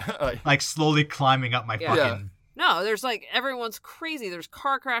my back. Like, Like slowly climbing up my Yeah. fucking... No, there's like, everyone's crazy. There's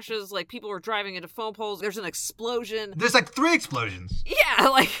car crashes, like people are driving into phone poles. There's an explosion. There's like 3 explosions. Yeah,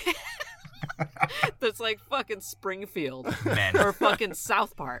 like, that's like fucking Springfield Man. or fucking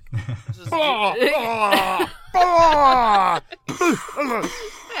South Park. Just-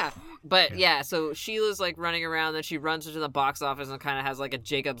 yeah. But yeah, so Sheila's like running around, then she runs into the box office and kind of has like a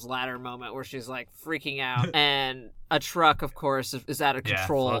Jacob's Ladder moment where she's like freaking out. And a truck, of course, is out of Yeah,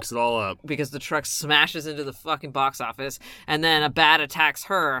 control fucks it all up. because the truck smashes into the fucking box office, and then a bat attacks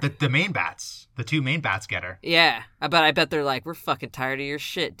her. The main bats. The 2 main bats get her. Yeah, but I bet they're like, we're fucking tired of your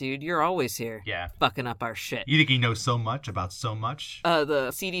shit, dude. You're always here. Yeah. Fucking up our shit. You think he knows so much about so much?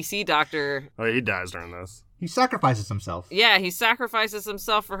 The CDC doctor. Oh, he dies during this. He sacrifices himself. Yeah, he sacrifices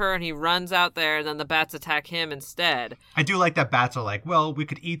himself for her, and he runs out there, and then the bats attack him instead. I do like that bats are like, well, we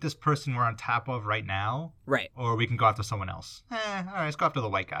could eat this person we're on top of right now. Right. Or we can go after someone else. All right, let's go after the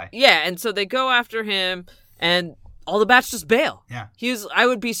white guy. Yeah, and so they go after him, and all the bats just bail. Yeah. I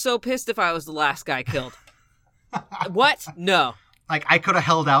would be so pissed if I was the last guy killed. What? No. Like, I could have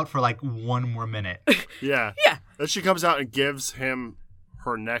held out for like one more minute. Yeah. Yeah. Then she comes out and gives him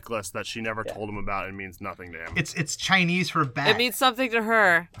her necklace that she never told him about and means nothing to him. It's Chinese for bat. It means something to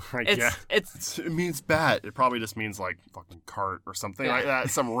her. It means bat. It probably just means like fucking cart or something Yeah. like that.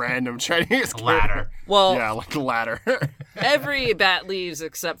 Some random Chinese ladder. Well, yeah, like a ladder. every bat leaves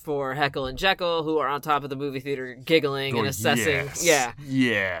except for Heckle and Jekyll, who are on top of the movie theater giggling and assessing. Yes. Yeah.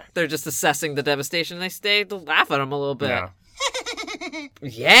 Yeah. They're just assessing the devastation. They stay to laugh at them a little bit. Yeah.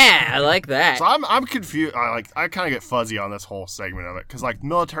 Yeah, I like that. So I'm confused. I kind of get fuzzy on this whole segment of it because like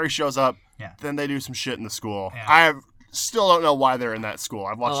military shows up, Yeah. then they do some shit in the school. Yeah. I still don't know why they're in that school.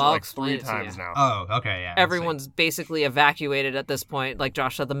 I've watched it I'll like explain 3 it to times you. now. Oh, okay, yeah. Everyone's basically evacuated at this point. Like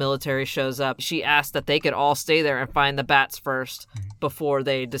Josh said, the military shows up. She asked that they could all stay there and find the bats first before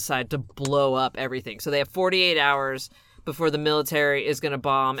they decide to blow up everything. So they have 48 hours before the military is going to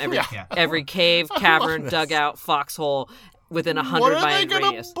bomb every Yeah. every cave, cavern, this. dugout, foxhole within a 100 What are mile they gonna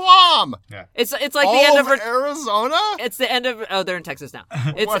radius. bomb? It's like All the end of Arizona? It's the end of they're in Texas now.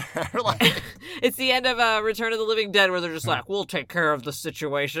 It's Whatever, like, it's the end of Return of the Living Dead where they're just like, we'll take care of the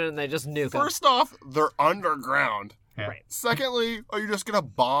situation, and they just nuke them. first off, they're underground. Yeah. Right. Secondly, are you just gonna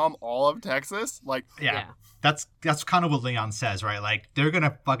bomb all of Texas? Like, Yeah. Yeah. That's kind of what Leon says, right? Like, they're going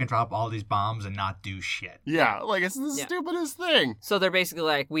to fucking drop all these bombs and not do shit. yeah, like it's the Yeah. stupidest thing. So they're basically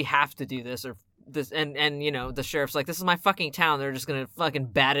like, we have to do this, or this, and you know, the sheriff's like, this is my fucking town. They're just gonna fucking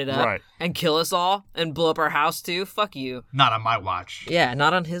bat it up Right. and kill us all and blow up our house too. Fuck you. Not on my watch. Yeah,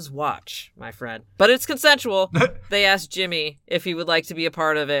 not on his watch, my friend. But it's consensual. They asked Jimmy if he would like to be a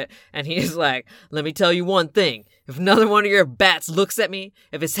part of it, and he's like, let me tell you one thing. If another one of your bats looks at me,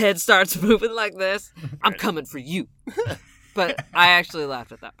 if his head starts moving like this, I'm coming for you. But I actually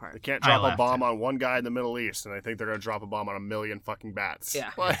laughed at that They part. can't I drop a laughed bomb on one guy in the Middle East, and they think they're gonna drop a bomb on 1,000,000 fucking bats.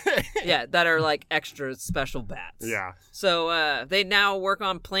 Yeah. Like- Yeah, that are like extra special bats. yeah. So they now work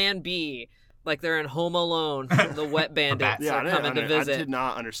on Plan B, like they're in Home Alone. The wet bandits bats. Yeah, are coming to I visit. did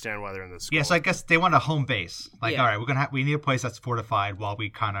not understand why they're in this school. Yeah, so I guess they want a home base. Like, Yeah. all right, we need a place that's fortified while we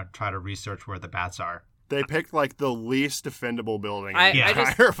kind of try to research where the bats are. They picked like the least defendable building. I in the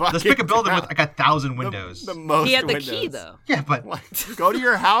just- entire fucking Let's pick a building town. with like 1,000 windows. The most He had the windows. key though. Yeah, but Like, go to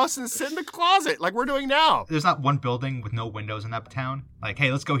your house and sit in the closet like we're doing now. there's not one building with no windows in that town. Like,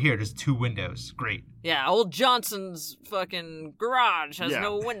 hey, let's go here. There's 2 windows. Great. Yeah, old Johnson's fucking garage has Yeah.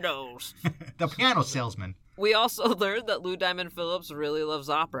 no windows. The piano salesman. We also learned that Lou Diamond Phillips really loves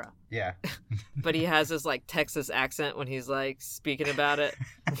opera, Yeah. but he has this like Texas accent when he's like speaking about it.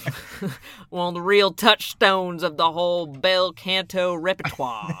 One of the real touchstones of the whole bel canto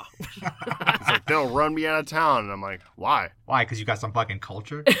repertoire. It's like, they'll run me out of town. And I'm like, why? Why? Because you got some fucking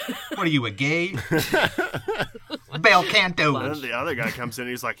culture? What are you, a gay? Bel canto. And then the other guy comes in and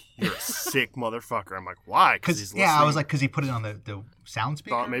he's like, you're a sick motherfucker. I'm like, why? Because he's listening. Yeah, I was like, because he put it on the sound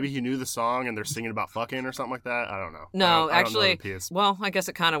speaker? Thought maybe he knew the song and they're singing about fucking or something like that. I don't know. No, I don't know actually, the piece. well, I guess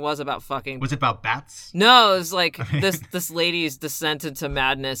it kind of was about fucking. Was it about bats? No, it was like this lady's descent into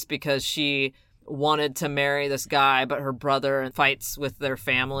madness because she wanted to marry this guy, but her brother fights with their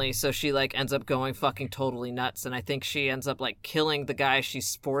family, so she like ends up going fucking totally nuts, and I think she ends up like killing the guy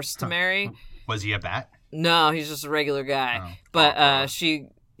she's forced to marry. Was he a bat? No, he's just a regular guy. Oh. But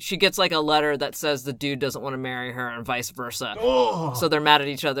she gets like a letter that says the dude doesn't want to marry her and vice versa. Oh. So they're mad at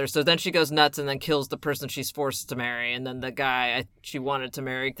each other. So then she goes nuts and then kills the person she's forced to marry, and then the guy she wanted to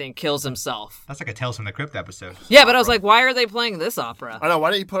marry then kills himself. That's like a Tales from the Crypt episode. Yeah, but I was like, why are they playing this opera? I know.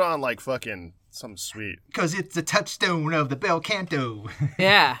 Why didn't you put on like fucking something sweet? Because it's the touchstone of the bel canto.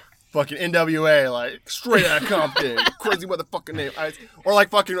 Yeah. Fucking NWA, like straight out of Compton, crazy motherfucking name, or like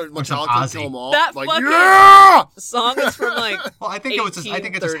fucking some Metallica, Ozzy. kill 'em all. That like, fucking- yeah! Song is from like Well, I think it just happened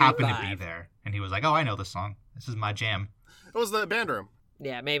to be 1835. there, and he was like, "Oh, I know this song. This is my jam." It was the band room.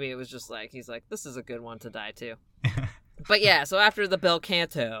 Yeah, maybe it was just like he's like, this is a good one to die to. But yeah, so after the bel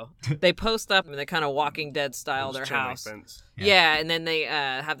canto, they post up and they kind of Walking Dead style their Chin house. length fence. Yeah, and then they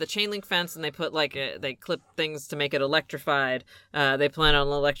have the chain link fence, and they put they clip things to make it electrified. They plan on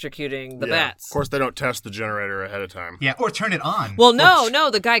electrocuting the bats. Of course, they don't test the generator ahead of time. Yeah, or turn it on. Well, no,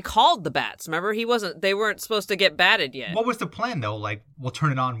 the guy called the bats. Remember, they weren't supposed to get batted yet. What was the plan though? Like, we'll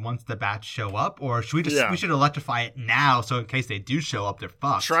turn it on once the bats show up, or should we should electrify it now, so in case they do show up, they're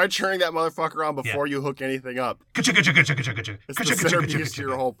fucked. Try turning that motherfucker on before you hook anything up. It's the centerpiece to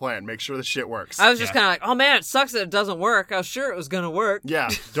your whole plan. Make sure the shit works. I was just kind of like, oh man, it sucks that it doesn't work. I was sure it was gonna work. Yeah,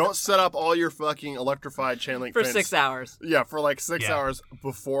 don't set up all your fucking electrified chain link for fence 6 hours. Yeah, for like 6 hours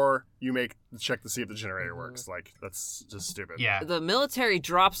before you check to see if the generator works. Like, that's just stupid. Yeah. The military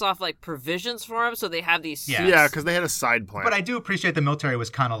drops off like provisions for them, so they have these suits. Yeah, because they had a side plan. But I do appreciate the military was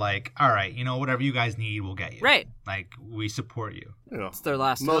kind of like, all right, whatever you guys need, we'll get you. Right. Like, we support you. It's their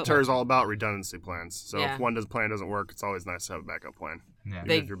last military is all about redundancy plans. So Yeah. if one plan doesn't work, it's always nice to have a backup plan. Yeah.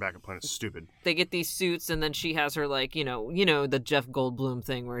 Even if your backup plan is stupid. They get these suits, and then she has her like, the Jeff Goldblum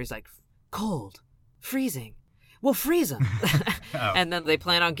thing where he's like, cold, freezing. We'll freeze them. And then they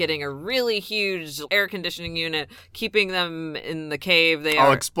plan on getting a really huge air conditioning unit, keeping them in the cave.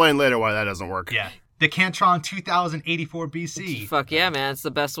 I'll explain later why that doesn't work. Yeah. The Cantron 2084 BC. Fuck yeah, man. It's the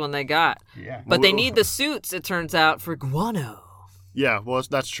best one they got. Yeah. But they need the suits, it turns out, for guano. Yeah, well,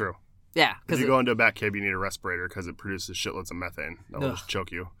 that's true. Yeah. If you go into a bat cave, you need a respirator because it produces shitloads of methane. That will just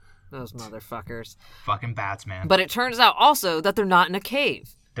choke you. Those motherfuckers. Fucking bats, man. But it turns out also that they're not in a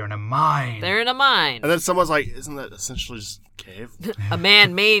cave. They're in a mine. They're in a mine. And then someone's like, isn't that essentially just a cave? A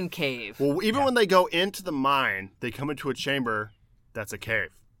man-made cave. Well, even when they go into the mine, they come into a chamber that's a cave.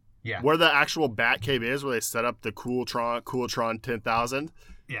 Yeah. Where the actual bat cave is, where they set up the Cooltron 10,000,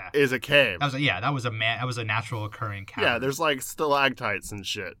 is a cave. That was a natural occurring cavern. Yeah, there's like stalactites and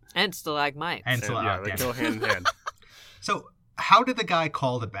shit. And stalagmites. And they go hand in hand. So how did the guy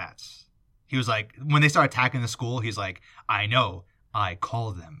call the bats? He was like, when they start attacking the school, he's like, I know, I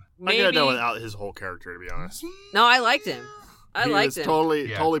call them. I gotta know without his whole character, to be honest. No, I liked him. I liked him.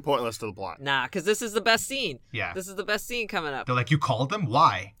 Totally pointless to the plot. Nah, because this is the best scene. Yeah. This is the best scene coming up. They're like, you called them?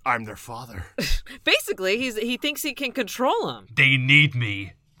 Why? I'm their father. Basically, he thinks he can control them. They need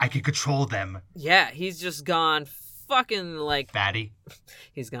me. I can control them. Yeah, he's just gone fucking like... Batty.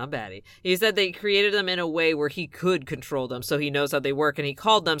 He's gone batty. He said they created them in a way where he could control them, so he knows how they work, and he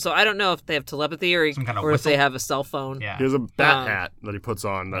called them. So I don't know if they have telepathy or if they have a cell phone. Yeah. He has a bat hat that he puts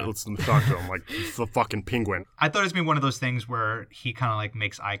on that lets them talk to him like the fucking penguin. I thought it was one of those things where he kind of like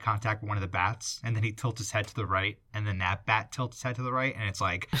makes eye contact with one of the bats, and then he tilts his head to the right, and then that bat tilts his head to the right, and it's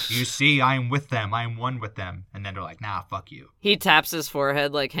like, you see, I am with them. I am one with them. And then they're like, nah, fuck you. He taps his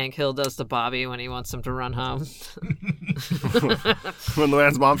forehead like Hank Hill does to Bobby when he wants him to run home. When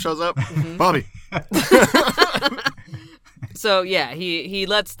Luann's mom shows up, Bobby. So yeah, he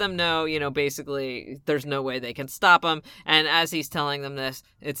lets them know, basically there's no way they can stop him. And as he's telling them this,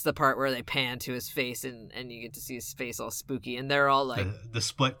 it's the part where they pan to his face and you get to see his face all spooky, and they're all like the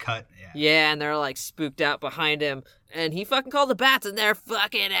split cut. Yeah, and they're like spooked out behind him, and he fucking called the bats, and they're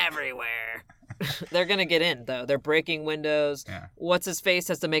fucking everywhere. They're gonna get in though. They're breaking windows. Yeah. What's his face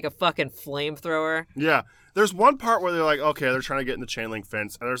has to make a fucking flamethrower. Yeah. There's one part where they're like, okay, they're trying to get in the chain link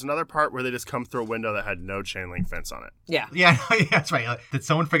fence, and there's another part where they just come through a window that had no chain link fence on it. Yeah. Yeah, that's right. Did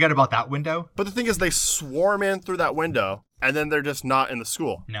someone forget about that window? But the thing is, they swarm in through that window, and then they're just not in the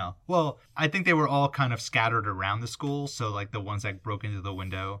school. No. Well, I think they were all kind of scattered around the school, so like the ones that broke into the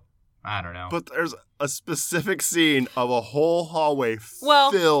window, I don't know. But there's a specific scene of a whole hallway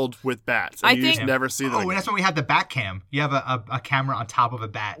filled with bats, and you just never see them again. And that's when we had the bat cam. You have a camera on top of a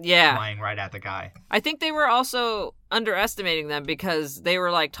bat flying right at the guy. I think they were also underestimating them because they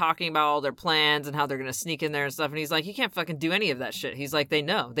were like talking about all their plans and how they're going to sneak in there and stuff. And he's like, you can't fucking do any of that shit. He's like, they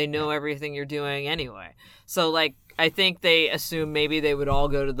know everything you're doing anyway. So like, I think they assumed maybe they would all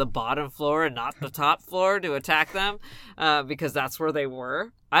go to the bottom floor and not the top floor to attack them because that's where they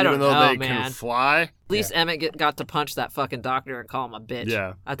were. I don't know, man. Even though they can fly? At least Emmett got to punch that fucking doctor and call him a bitch.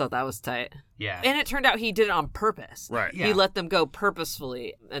 Yeah. I thought that was tight. Yeah. And it turned out he did it on purpose. Right. He let them go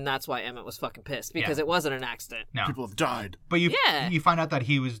purposefully, and that's why Emmett was fucking pissed, because it wasn't an accident. No. People have died. But you find out that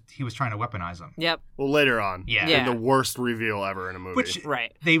he was trying to weaponize them. Yep. Well, later on. Yeah. In the worst reveal ever in a movie. Which,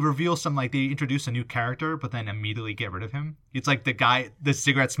 they reveal they introduce a new character, but then immediately get rid of him. It's like the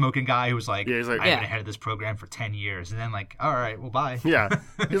cigarette smoking guy who was like, I've been ahead of this program for 10 years. And then like, all right, well, bye. Yeah.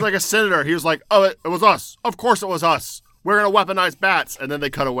 He's like a senator. He was like, oh, it was us. Of course it was us. We're going to weaponize bats. And then they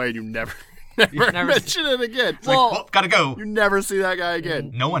cut away and you never mention it again. It's gotta go. You never see that guy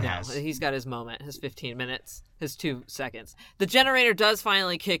again. No one has. He's got his moment, his 15 minutes. his 2 seconds. The generator does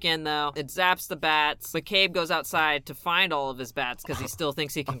finally kick in, though. It zaps the bats. McCabe goes outside to find all of his bats because he still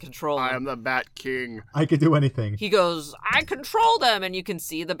thinks he can control them. I am the Bat King. I could do anything. He goes, I control them, and you can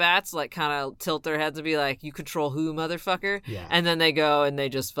see the bats like kind of tilt their heads and be like, you control who, motherfucker? Yeah. And then they go and they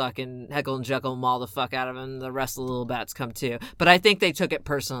just fucking heckle and jekyll maul the fuck out of him, and the rest of the little bats come too. But I think they took it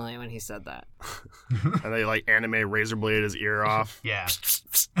personally when he said that. And they like anime razor blade his ear off. Yeah.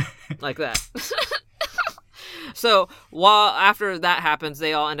 Like that. So while after that happens,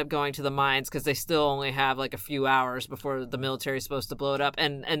 they all end up going to the mines because they still only have like a few hours before the military is supposed to blow it up,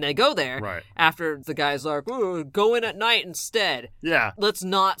 and they go there. Right. After the guy's like, "Ooh, go in at night instead. Yeah. Let's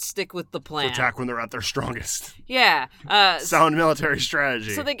not stick with the plan." Attack when they're at their strongest. Yeah. Sound military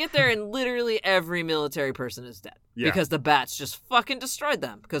strategy. So they get there and literally every military person is dead. Yeah. Because the bats just fucking destroyed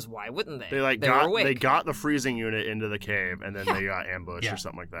them. Because why wouldn't they? They were awake. they got the freezing unit into the cave and then they got ambushed Yeah. or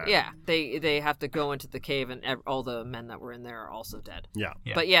something like that. Yeah, they have to go into the cave, and all the men that were in there are also dead. Yeah.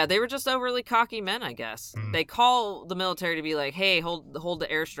 Yeah. But yeah, they were just overly cocky men, I guess. They call the military to be like, "Hey, hold the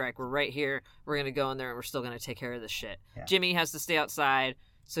airstrike. We're right here. We're gonna go in there, and we're still gonna take care of this shit." Yeah. Jimmy has to stay outside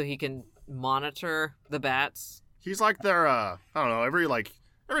so he can monitor the bats. He's like their I don't know, every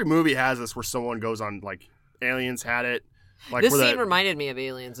movie has this where someone goes on like Aliens had it. Like This where scene that- reminded me of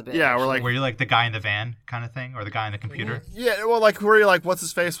Aliens a bit. Yeah, we're actually. like Were you like the guy in the van kind of thing, or the guy in the computer? yeah, well, like where he like what's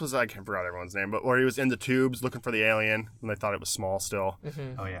his face was I can't forget everyone's name, but where he was in the tubes looking for the alien and they thought it was small still,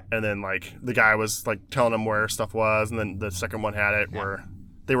 Oh yeah. and then like the guy was like telling them where stuff was, and then the second one had it where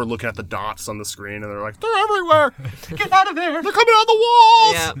they were looking at the dots on the screen and they're like, they're everywhere, Get out of there! they're coming out the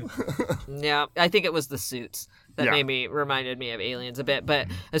walls. Yeah. Yeah, I think it was the suits that Yeah. reminded me of Aliens a bit. But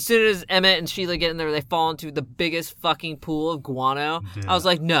as soon as Emmett and Sheila get in there, they fall into the biggest fucking pool of guano. I was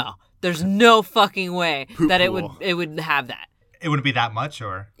like, no, there's no fucking way that pool. it would have that. It wouldn't be that much,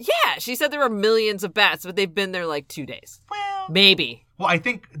 or Yeah, she said there were millions of bats, but they've been there like 2 days. Maybe. well, I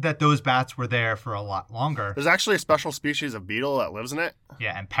think that those bats were there for a lot longer. There's actually a special species of beetle that lives in it.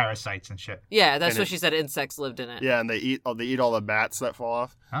 Yeah, and parasites and shit. Yeah, that's And what it- she said. Insects lived in it. Yeah, and they eat all the bats that fall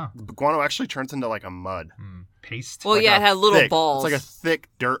off. Oh, The guano actually turns into like a mud. paste. Well, Like yeah, a it had little thick- balls. It's like a thick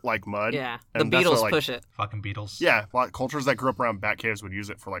dirt like mud. Yeah, the And that's beetles what, like, push it. Fucking beetles. Yeah, a lot of cultures that grew up around bat caves would use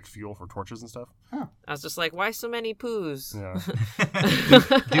it for like fuel for torches and stuff. I was just like, why so many poos?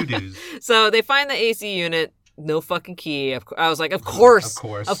 Yeah. Doo-doos. So they find the AC unit. No fucking key. I was like, of course.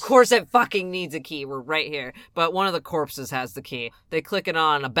 Of course it fucking needs a key. We're right here. But one of the corpses has the key. They click it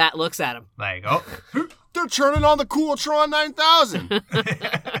on. A bat looks at him. Like, oh, They're turning on the Cooltron 9000.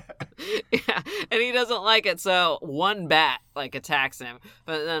 Yeah, and he doesn't like it. So one bat like attacks him,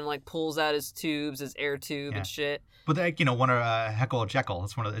 but then like pulls out his tubes, his air tube Yeah. and shit. but like one are Heckle or Jekyll.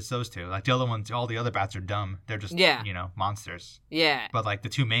 It's those two. Like the other ones, all the other bats are dumb. They're just Yeah. monsters. Yeah, But like the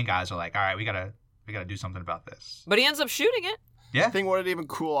two main guys are like, all right, we gotta do something about this. but he ends up shooting it. Yeah, I think would it even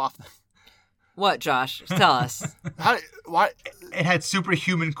cool off? What, Josh? Tell us. Why? it had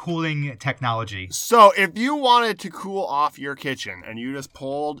superhuman cooling technology. So if you wanted to cool off your kitchen and you just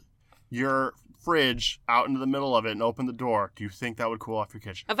pulled your fridge out into the middle of it and opened the door, do you think that would cool off your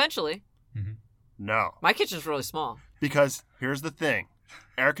kitchen? Eventually, No. my kitchen's really small. Because here's the thing.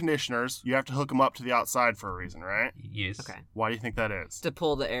 Air conditioners, you have to hook them up to the outside for a reason, right? Yes. Okay, Why do you think that is? to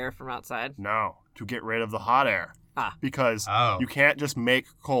pull the air from outside. No, to get rid of the hot air. Ah. Because Oh. you can't just make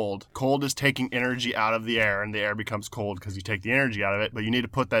cold. Cold is taking energy out of the air, and the air becomes cold because you take the energy out of it, but you need to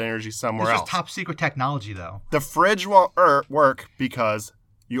put that energy somewhere It's else. just top secret technology, though. The fridge won't work because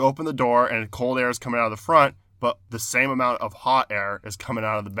you open the door and cold air is coming out of the front, but the same amount of hot air is coming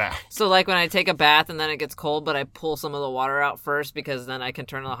out of the back. So like when I take a bath and then it gets cold, but I pull some of the water out first because then I can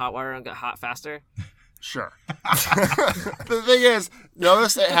turn on the hot water and get hot faster. Sure. The thing is,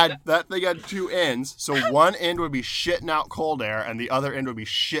 notice that thing had two ends, so one end would be shitting out cold air and the other end would be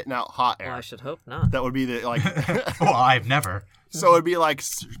shitting out hot air. Well, I should hope not. That would be the like Well, I've never. so it'd be like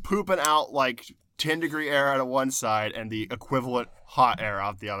pooping out like 10-degree air out of one side and the equivalent hot air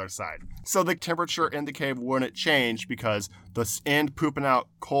out the other side. So the temperature in the cave wouldn't change because the end pooping out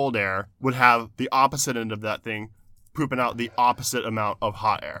cold air would have the opposite end of that thing pooping out the opposite amount of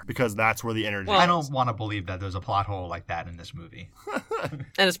hot air because that's where the energy Well, I is. don't want to believe that there's a plot hole like that in this movie.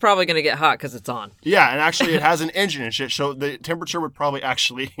 And it's probably going to get hot because it's on. Yeah, and actually it has an engine and shit, so the temperature would probably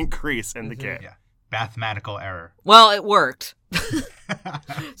actually increase in the cave. Yeah. Mathematical error. Well, it worked.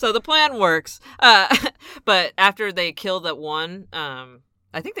 So the plan works. But after they kill that one,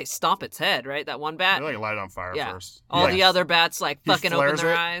 I think they stomp its head, right? That one bat. They like light it on fire Yeah. first. All Yeah. the other bats like He fucking open flares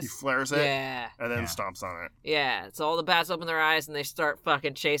their it, eyes. He flares it, Yeah. and then Yeah. stomps on it. Yeah. So all the bats open their eyes and they start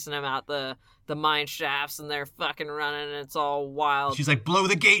fucking chasing them out the mine shafts and they're fucking running and it's all wild. She's like, blow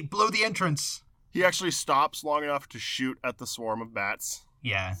the gate, blow the entrance. He actually stops long enough to shoot at the swarm of bats,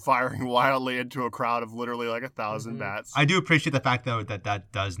 Yeah. firing wildly into a crowd of literally like 1,000 bats. I do appreciate the fact, though,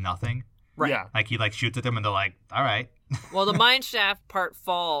 that does nothing. Right. Yeah. Like, he, like, shoots at them, and they're like, all right. Well, the mine shaft part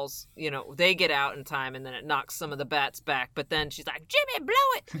falls, they get out in time and then it knocks some of the bats back. But then she's like, Jimmy,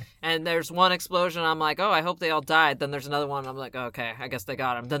 blow it. And there's one explosion. I'm like, oh, I hope they all died. Then there's another one. I'm like, okay, I guess they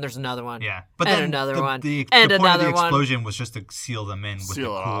got him. Then there's another one. Yeah. But And then another one. The And point another of the one. explosion was just to seal them in with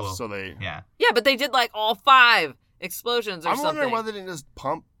Seal the it cool... off so they... Yeah. Yeah, but they did like all 5 explosions or I'm something. wondering why they didn't just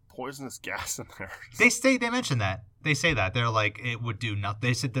pump poisonous gas in there. They mentioned that. They say that. They're like, it would do nothing.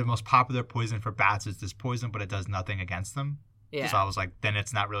 They said the most popular poison for bats is this poison, but it does nothing against them. Yeah. So I was like, then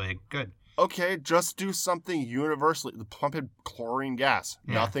it's not really good. Okay, just do something universally. Pump in chlorine gas.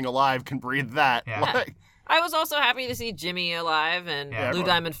 Yeah. Nothing alive can breathe that. Yeah. Like, I was also happy to see Jimmy alive and Yeah, Lou everyone-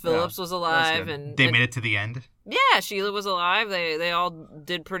 Diamond Phillips was alive good. and They and- made it to the end. yeah, Sheila was alive. They all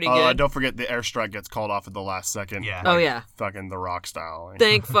did pretty oh, good. don't forget the airstrike gets called off at the last second. Yeah. Oh yeah. Fucking The Rock style. Like,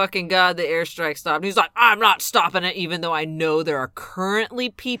 Thank fucking God the airstrike stopped. He's like, I'm not stopping it, even though I know there are currently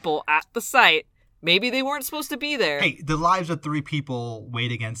people at the site. Maybe they weren't supposed to be there. Hey, the lives of 3 people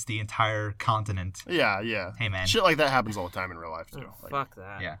weighed against the entire continent. yeah, yeah. Hey, man. Shit like that happens all the time in real life too. Oh, Like, fuck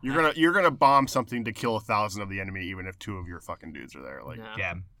that. Yeah. You're gonna bomb something to kill 1,000 of the enemy, even if 2 of your fucking dudes are there. Like, No.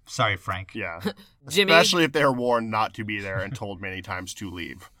 Yeah. Sorry, Frank. yeah. Jimmy. Especially if they are warned not to be there and told many times to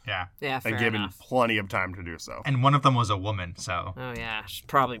leave, Yeah. Yeah, fair and given enough. plenty of time to do so. And one of them was a woman, so Oh yeah, she's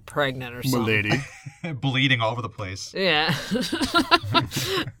probably pregnant or something. Milady. bleeding all over the place. Yeah.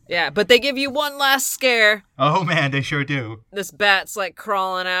 Yeah, but they give you one last scare. Oh, man, they sure do. This bat's like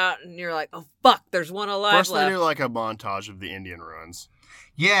crawling out, and you're like, oh fuck, there's one alive First, they left. do like a montage of the Indian ruins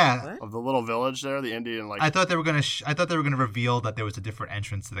Yeah. What? of the little village there. The Indian like I thought they were gonna reveal that there was a different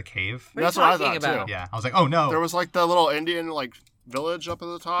entrance to the cave. What are you that's what I talking thought about? too. Yeah. I was like, oh no. There was like the little Indian like village up at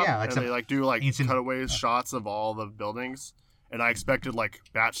the top. Yeah, like and some they like do like ancient- cutaways shots of all the buildings. And I expected like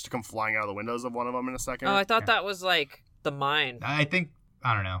bats to come flying out of the windows of one of them in a second. Oh, I thought that was like the mine. I think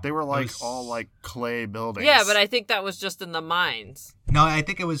I don't know. They were It like was- all like clay buildings. Yeah, but I think that was just in the mines. No, I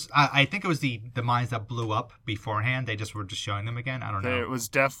think it was. I think it was the mines that blew up beforehand. They just were just showing them again. I don't know. It was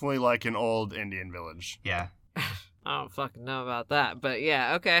definitely like an old Indian village. Yeah. I don't fucking know about that, but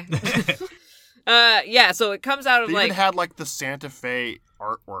yeah, okay. Yeah, so it comes out of They like even had like the Santa Fe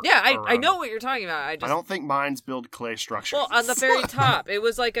artwork. yeah, I around know it. what you're talking about. I I just don't think mines build clay structures. well on the very top, it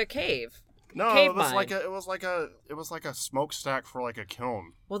was like a cave. No, cave it was mine. like a smokestack for like a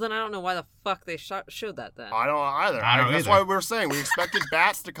kiln. Well, then I don't know why the fuck they showed that then. I don't know either. I don't That's either. why we were saying we expected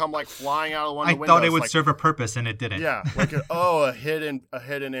bats to come like flying out of one I of the windows. thought it would like, serve a purpose, and it didn't. Yeah, like a hidden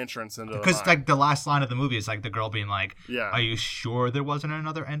entrance into the Because mine. like the last line of the movie is like the girl being like, Yeah. "Are you sure there wasn't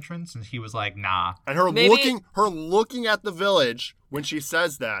another entrance?" And he was like, "Nah." And her Maybe- looking at the village when she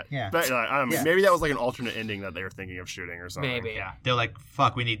says that. Yeah. But, I don't know, Yeah. maybe that was like an alternate ending that they were thinking of shooting or something. Maybe. Yeah. They're like,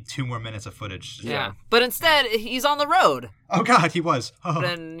 "Fuck, we need 2 more minutes of footage." Yeah. But instead, he's on the road. Oh God, he was. Oh.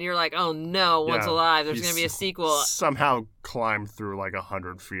 Then you're like, oh no, one's Yeah. alive. There's He's going to be a sequel. Somehow climbed through like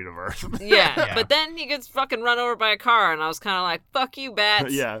 100 feet of earth. Yeah. Yeah. But then he gets fucking run over by a car, and I was kind of like, fuck you,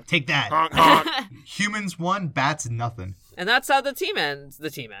 bats. yeah. Take that. Honk, honk. Humans won, bats nothing. And that's how the team ends. The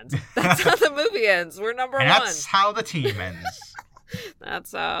team ends. That's how the movie ends. We're number And one. that's how the team ends.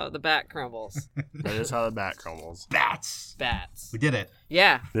 That's how the bat crumbles. That is how the bat crumbles. Bats. Bats. We did it.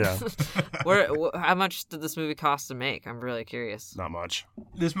 Yeah. Yeah. How much did this movie cost to make? I'm really curious. Not much.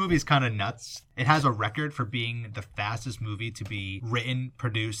 This movie is kind of nuts. It has a record for being the fastest movie to be written,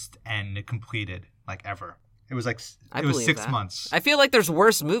 produced, and completed like ever. It was like I it was believe 6 that. months. I feel like there's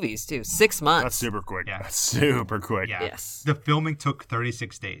worse movies too. 6 months. That's super quick. Yeah. That's super quick. Yeah. Yes. The filming took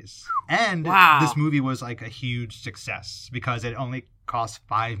 36 days. And Wow. this movie was like a huge success because it only cost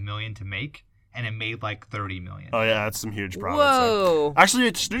 $5 million to make and it made like $30 million. Oh yeah, that's some huge profits. Whoa.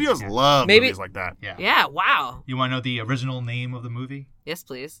 Actually, studios love Maybe- movies like that. Yeah. Yeah. Wow. You want to know the original name of the movie? Yes,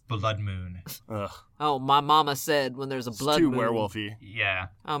 please. Blood Moon. Ugh. Oh, my mama said when there's a It's blood too moon. werewolfy. Yeah.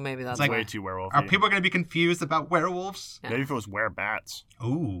 Oh, maybe that's like- why. Way too werewolfy. Are people going to be confused about werewolves? Yeah. Maybe if it was were-bats,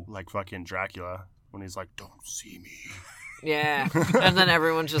 Ooh. like fucking Dracula, when he's like, "Don't see me." Yeah. And then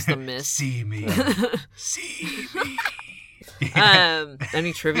everyone's just a mist. See me. See me.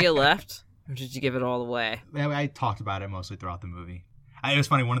 Any trivia left? Or did you give it all away? I talked about it mostly throughout the movie. It was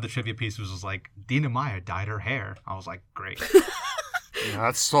funny. One of the trivia pieces was like, Dina Meyer dyed her hair. I was like, great. Yeah,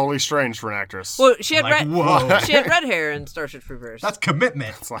 that's totally strange for an actress. Well, she had Like, red. whoa. She had red hair in Starship Troopers. That's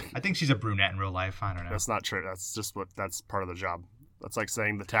commitment. It's like I think she's a brunette in real life. I don't know. that's not true. That's just that's part of the job. That's like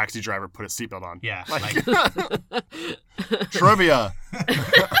saying the taxi driver put his seatbelt on. Yeah. Like, Like, trivia.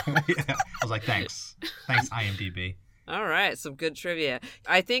 I was like, thanks. Thanks, IMDb. All right, some good trivia.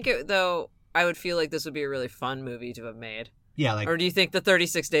 I think though I would feel like this would be a really fun movie to have made. Yeah, like Or do you think the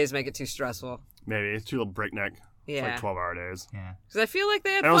 36 days make it too stressful? Maybe it's too breakneck. It's Yeah. like 12-hour days. yeah. Because I feel like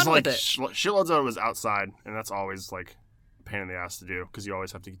they had And it was fun like with it. shitloads of it was outside, and that's always like a pain in the ass to do because you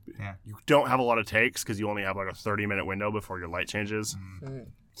always have to. Yeah. You don't have a lot of takes because you only have like a 30-minute window before your light changes.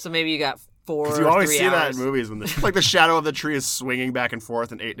 So maybe you got 4 Because or you always 3 see that hours. in movies when like the shadow of the tree is swinging back and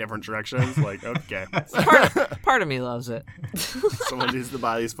forth in 8 different directions. Like, okay, Part of me loves it. someone needs to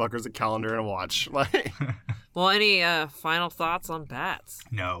buy these fuckers a calendar and a watch. Like, Well, any final thoughts on Bats?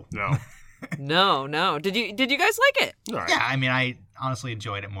 No. no, No. Did you guys like it? all right. Yeah, I mean, I honestly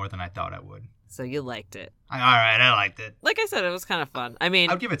enjoyed it more than I thought I would. So you liked it. All right, I liked it. Like I said, it was kind of fun. I mean,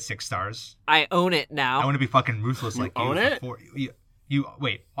 I would give it 6 stars. I own it I now. want to be fucking ruthless like you. own it? before- You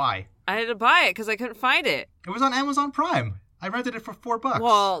wait, why? I had to buy it because I couldn't find it. It was on Amazon Prime. I rented it for $4.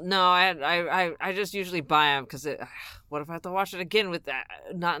 Well, no, I just usually buy them because what if I have to watch it again with that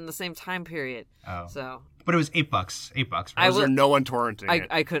not in the same time period? Oh. So But it was $8. $8. Right? I Is there will- no one torrenting it?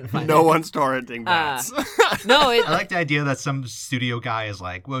 I couldn't find no it. one's torrenting Bats. No, it, I like the idea that some studio guy is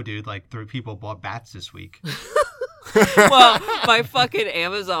like, whoa, dude, like 3 people bought Bats this week. well, my fucking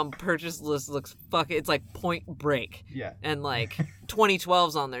Amazon purchase list looks fucking. It's like Point Break, Yeah. and like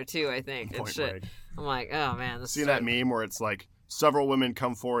 2012's on there too. I think and Point shit. Break. I'm like, oh man, this Seen is that meme where it's like several women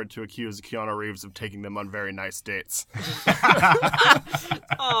come forward to accuse Keanu Reeves of taking them on very nice dates.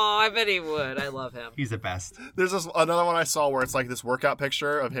 Oh, I bet he would. I love him. He's the best. There's another one I saw where it's like this workout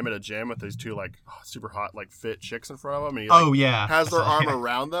picture of him at a gym with these 2 like super hot like fit chicks in front of him, and he like, Oh, yeah. has their I saw arm that.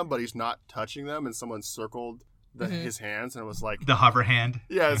 around them, but he's not touching them, and someone circled his hands, and it was like, The hover hand.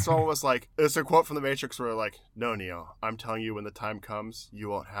 yeah, someone was like, it's a quote from The Matrix where like, no, Neo, I'm telling you when the time comes, you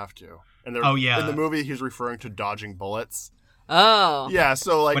won't have to. And they're, Oh, yeah. in the movie, he's referring to dodging bullets. Oh, Yeah,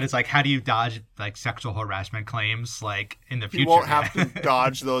 so like, But it's like, how do you dodge like sexual harassment claims like in the he future? won't have to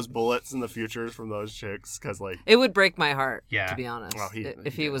dodge those bullets in the future from those chicks because like, it would break my heart. Yeah. To be honest, Well,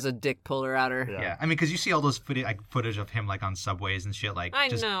 if he was a dick puller outer. Yeah. Yeah, I mean, because you see all those footage of him like on subways and shit. Like, I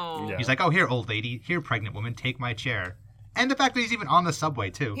just, know. Yeah. He's like, "Oh, here, old lady, here, pregnant woman, take my chair." And the fact that he's even on the subway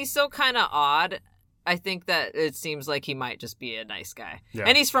too. He's so kind of odd. I think that it seems like he might just be a nice guy, Yeah.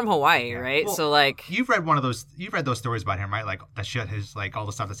 and he's from Hawaii, right? Well, so like, You've read those stories about him, right? Like that shit, like all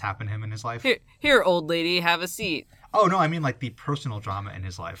the stuff that's happened to him in his life. here, old lady, have a seat. Oh no, I mean like the personal drama in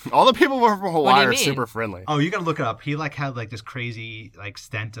his life. all the people from Hawaii you are mean? super friendly. Oh, you gotta look it up. He like had like this crazy like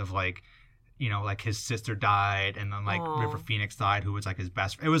stint of like, like his sister died and then like Aw. River Phoenix died, who was like his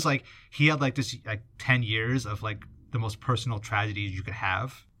best. It was like he had like this like 10 years of like the most personal tragedies you could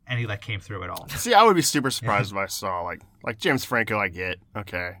have, and he like came through it all. See, I would be super surprised if I saw like James Franco. I get,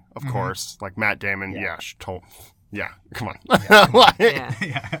 okay, of course. Like Matt Damon, yeah, come on. Like, Yeah,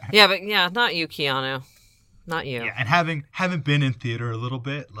 Yeah. yeah, but yeah, not you, Keanu, not you. Yeah, and having been in theater a little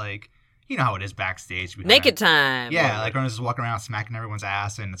bit, like you know how it is backstage. We Naked kinda- time. Yeah, like everyone's just walking around smacking everyone's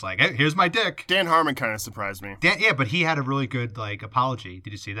ass, and it's like, hey, here's my dick. Dan Harmon kind of surprised me. Yeah, but he had a really good like apology.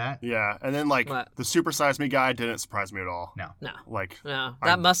 Did you see that? Yeah, and then like What? the Super Size Me guy didn't surprise me at all. No. No, Like, no, that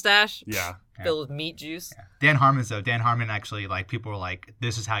I'm- mustache. yeah, Filled with meat juice. Dan Harmon actually like people were like,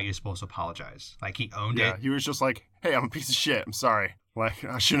 this is how you're supposed to apologize. Like he owned yeah. it. He was just like, hey, I'm a piece of shit. I'm sorry. Like,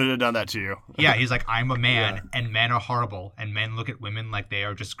 I shouldn't have done that to you. Yeah, he's like, I'm a man, Yeah. and men are horrible, and men look at women like they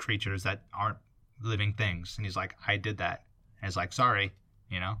are just creatures that aren't living things. And he's like, I did that. And he's like, sorry,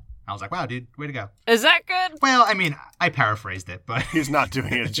 I was like, wow, dude, way to go. Is that good? Well, I mean, I paraphrased it, but He's not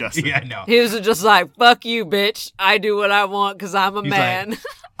doing it justice. yeah, no. He was just like, "Fuck you, bitch. I do what I want because I'm a He's man. like,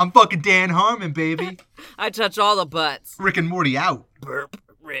 I'm fucking Dan Harmon, baby. I touch all the butts." Rick and Morty out. Burp,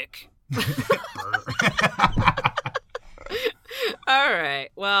 Rick. All right.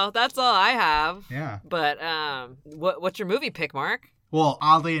 Well, that's all I have. Yeah. But what's your movie pick, Mark? Well,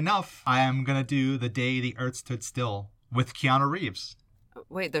 oddly enough, I am going to do The Day the Earth Stood Still with Keanu Reeves.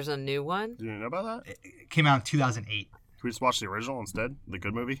 Wait, there's a new one? Do you know about that? It came out in 2008. Can we just watch the original instead? The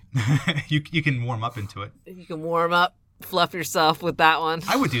good movie? you can warm up into it. You can warm up, fluff yourself with that one.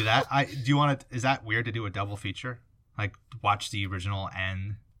 I would do that. Do you want to? Is that weird to do a double feature? Like watch the original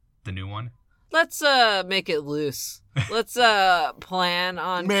and the new one? Let's make it loose. Let's plan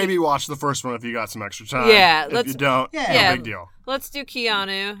on Maybe watch the first one if you got some extra time. Yeah, if let's- you don't, Yeah. no big deal. Let's do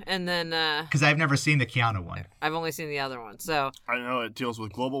Keanu, and then Because I've never seen the Keanu one. I've only seen the other one. So I know it deals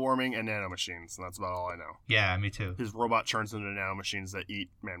with global warming and nanomachines, and that's about all I know. Yeah, me too. His robot turns into nanomachines that eat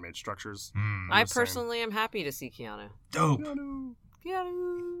man-made structures. I the same. personally am happy to see Keanu. Dope.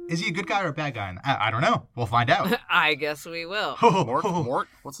 Keanu. Is he a good guy or a bad guy? I don't know. We'll find out. I guess we will. Mort?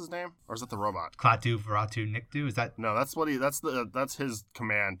 What's his name? Or is that the robot? Klaatu, Veratu, Nikdu? Is that? No, that's what that's his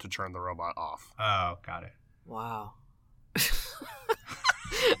command to turn the robot off. Oh, got it. Wow.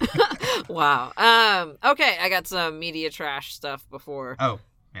 Wow. Okay, I got some media trash stuff before Oh,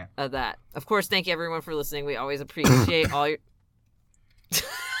 yeah. that. Of course, thank you everyone for listening. We always appreciate all your.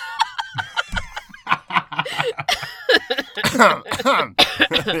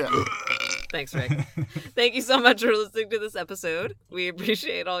 Thanks, Rick. Thank you so much for listening to this episode. We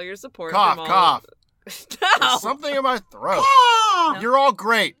appreciate all your support. Cough, from all cough. No. There's something in my throat. You're all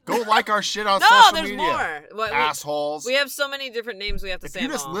great. Go like our shit on No, social there's media. more. Assholes. We have so many different names we have to If say. you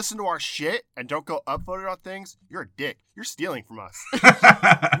them just all. listen to our shit and don't go upvote it on things, you're a dick. You're stealing from us.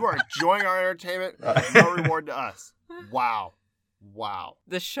 You are enjoying our entertainment. No reward to us. Wow.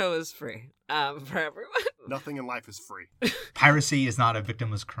 This show is free for everyone. Nothing in life is free. Piracy is not a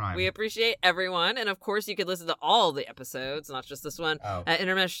victimless crime. We appreciate everyone. And of course, you could listen to all the episodes, not just this one, at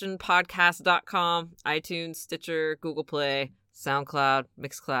intermissionpodcast.com, iTunes, Stitcher, Google Play, SoundCloud,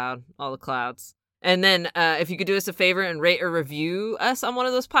 Mixcloud, all the clouds. And then if you could do us a favor and rate or review us on one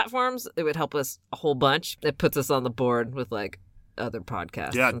of those platforms, it would help us a whole bunch. It puts us on the board with like other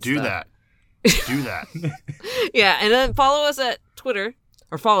podcasts. Yeah, and do stuff. that. Do that. Yeah, and then follow us at Twitter,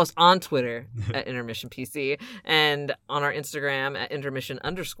 or follow us on Twitter at Intermission PC, and on our Instagram at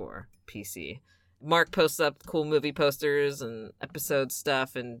intermission_PC. Mark posts up cool movie posters and episode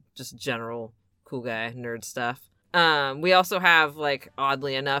stuff and just general cool guy nerd stuff. We also have, like,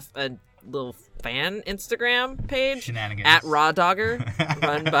 oddly enough, a little fan Instagram page Shenanigans. at Raw Dogger,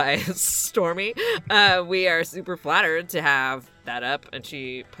 run by Stormy. We are super flattered to have that up, and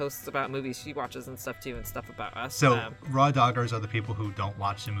she posts about movies she watches and stuff too, and stuff about us. So raw doggers are the people who don't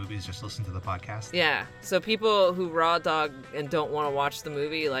watch the movies, just listen to the podcast. Yeah, so people who raw dog and don't want to watch the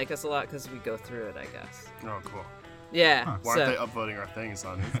movie like us a lot because we go through it, I guess. Oh, cool. Yeah. Huh. Why so- aren't they upvoting our things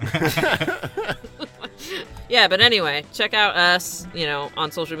on it? Yeah, but anyway, check out us,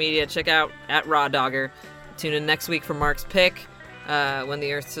 on social media. Check out at Raw Dogger. Tune in next week for Mark's pick, When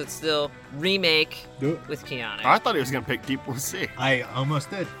the Earth Stood Still remake with Keanu. I thought he was going to pick Deep Blue Sea. I almost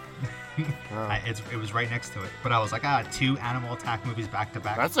did. It was right next to it. But I was like, 2 animal attack movies back to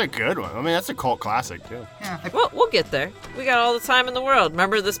back. That's a good one. I mean, that's a cult classic, too. Yeah, We'll get there. We got all the time in the world.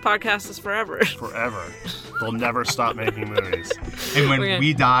 Remember, this podcast is forever. Forever. They'll never stop making movies. and when We're gonna-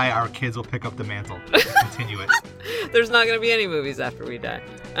 we die, our kids will pick up the mantle and continue it. There's not going to be any movies after we die.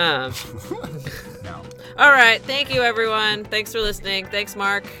 No. All right. Thank you, everyone. Thanks for listening. Thanks,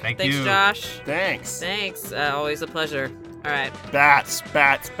 Mark. Thanks you. Josh. Thanks. Thanks. Always a pleasure. All right. Bats.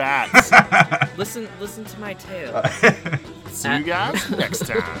 Listen to my tale. See you guys next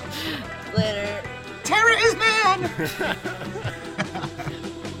time. Later. Terror is man!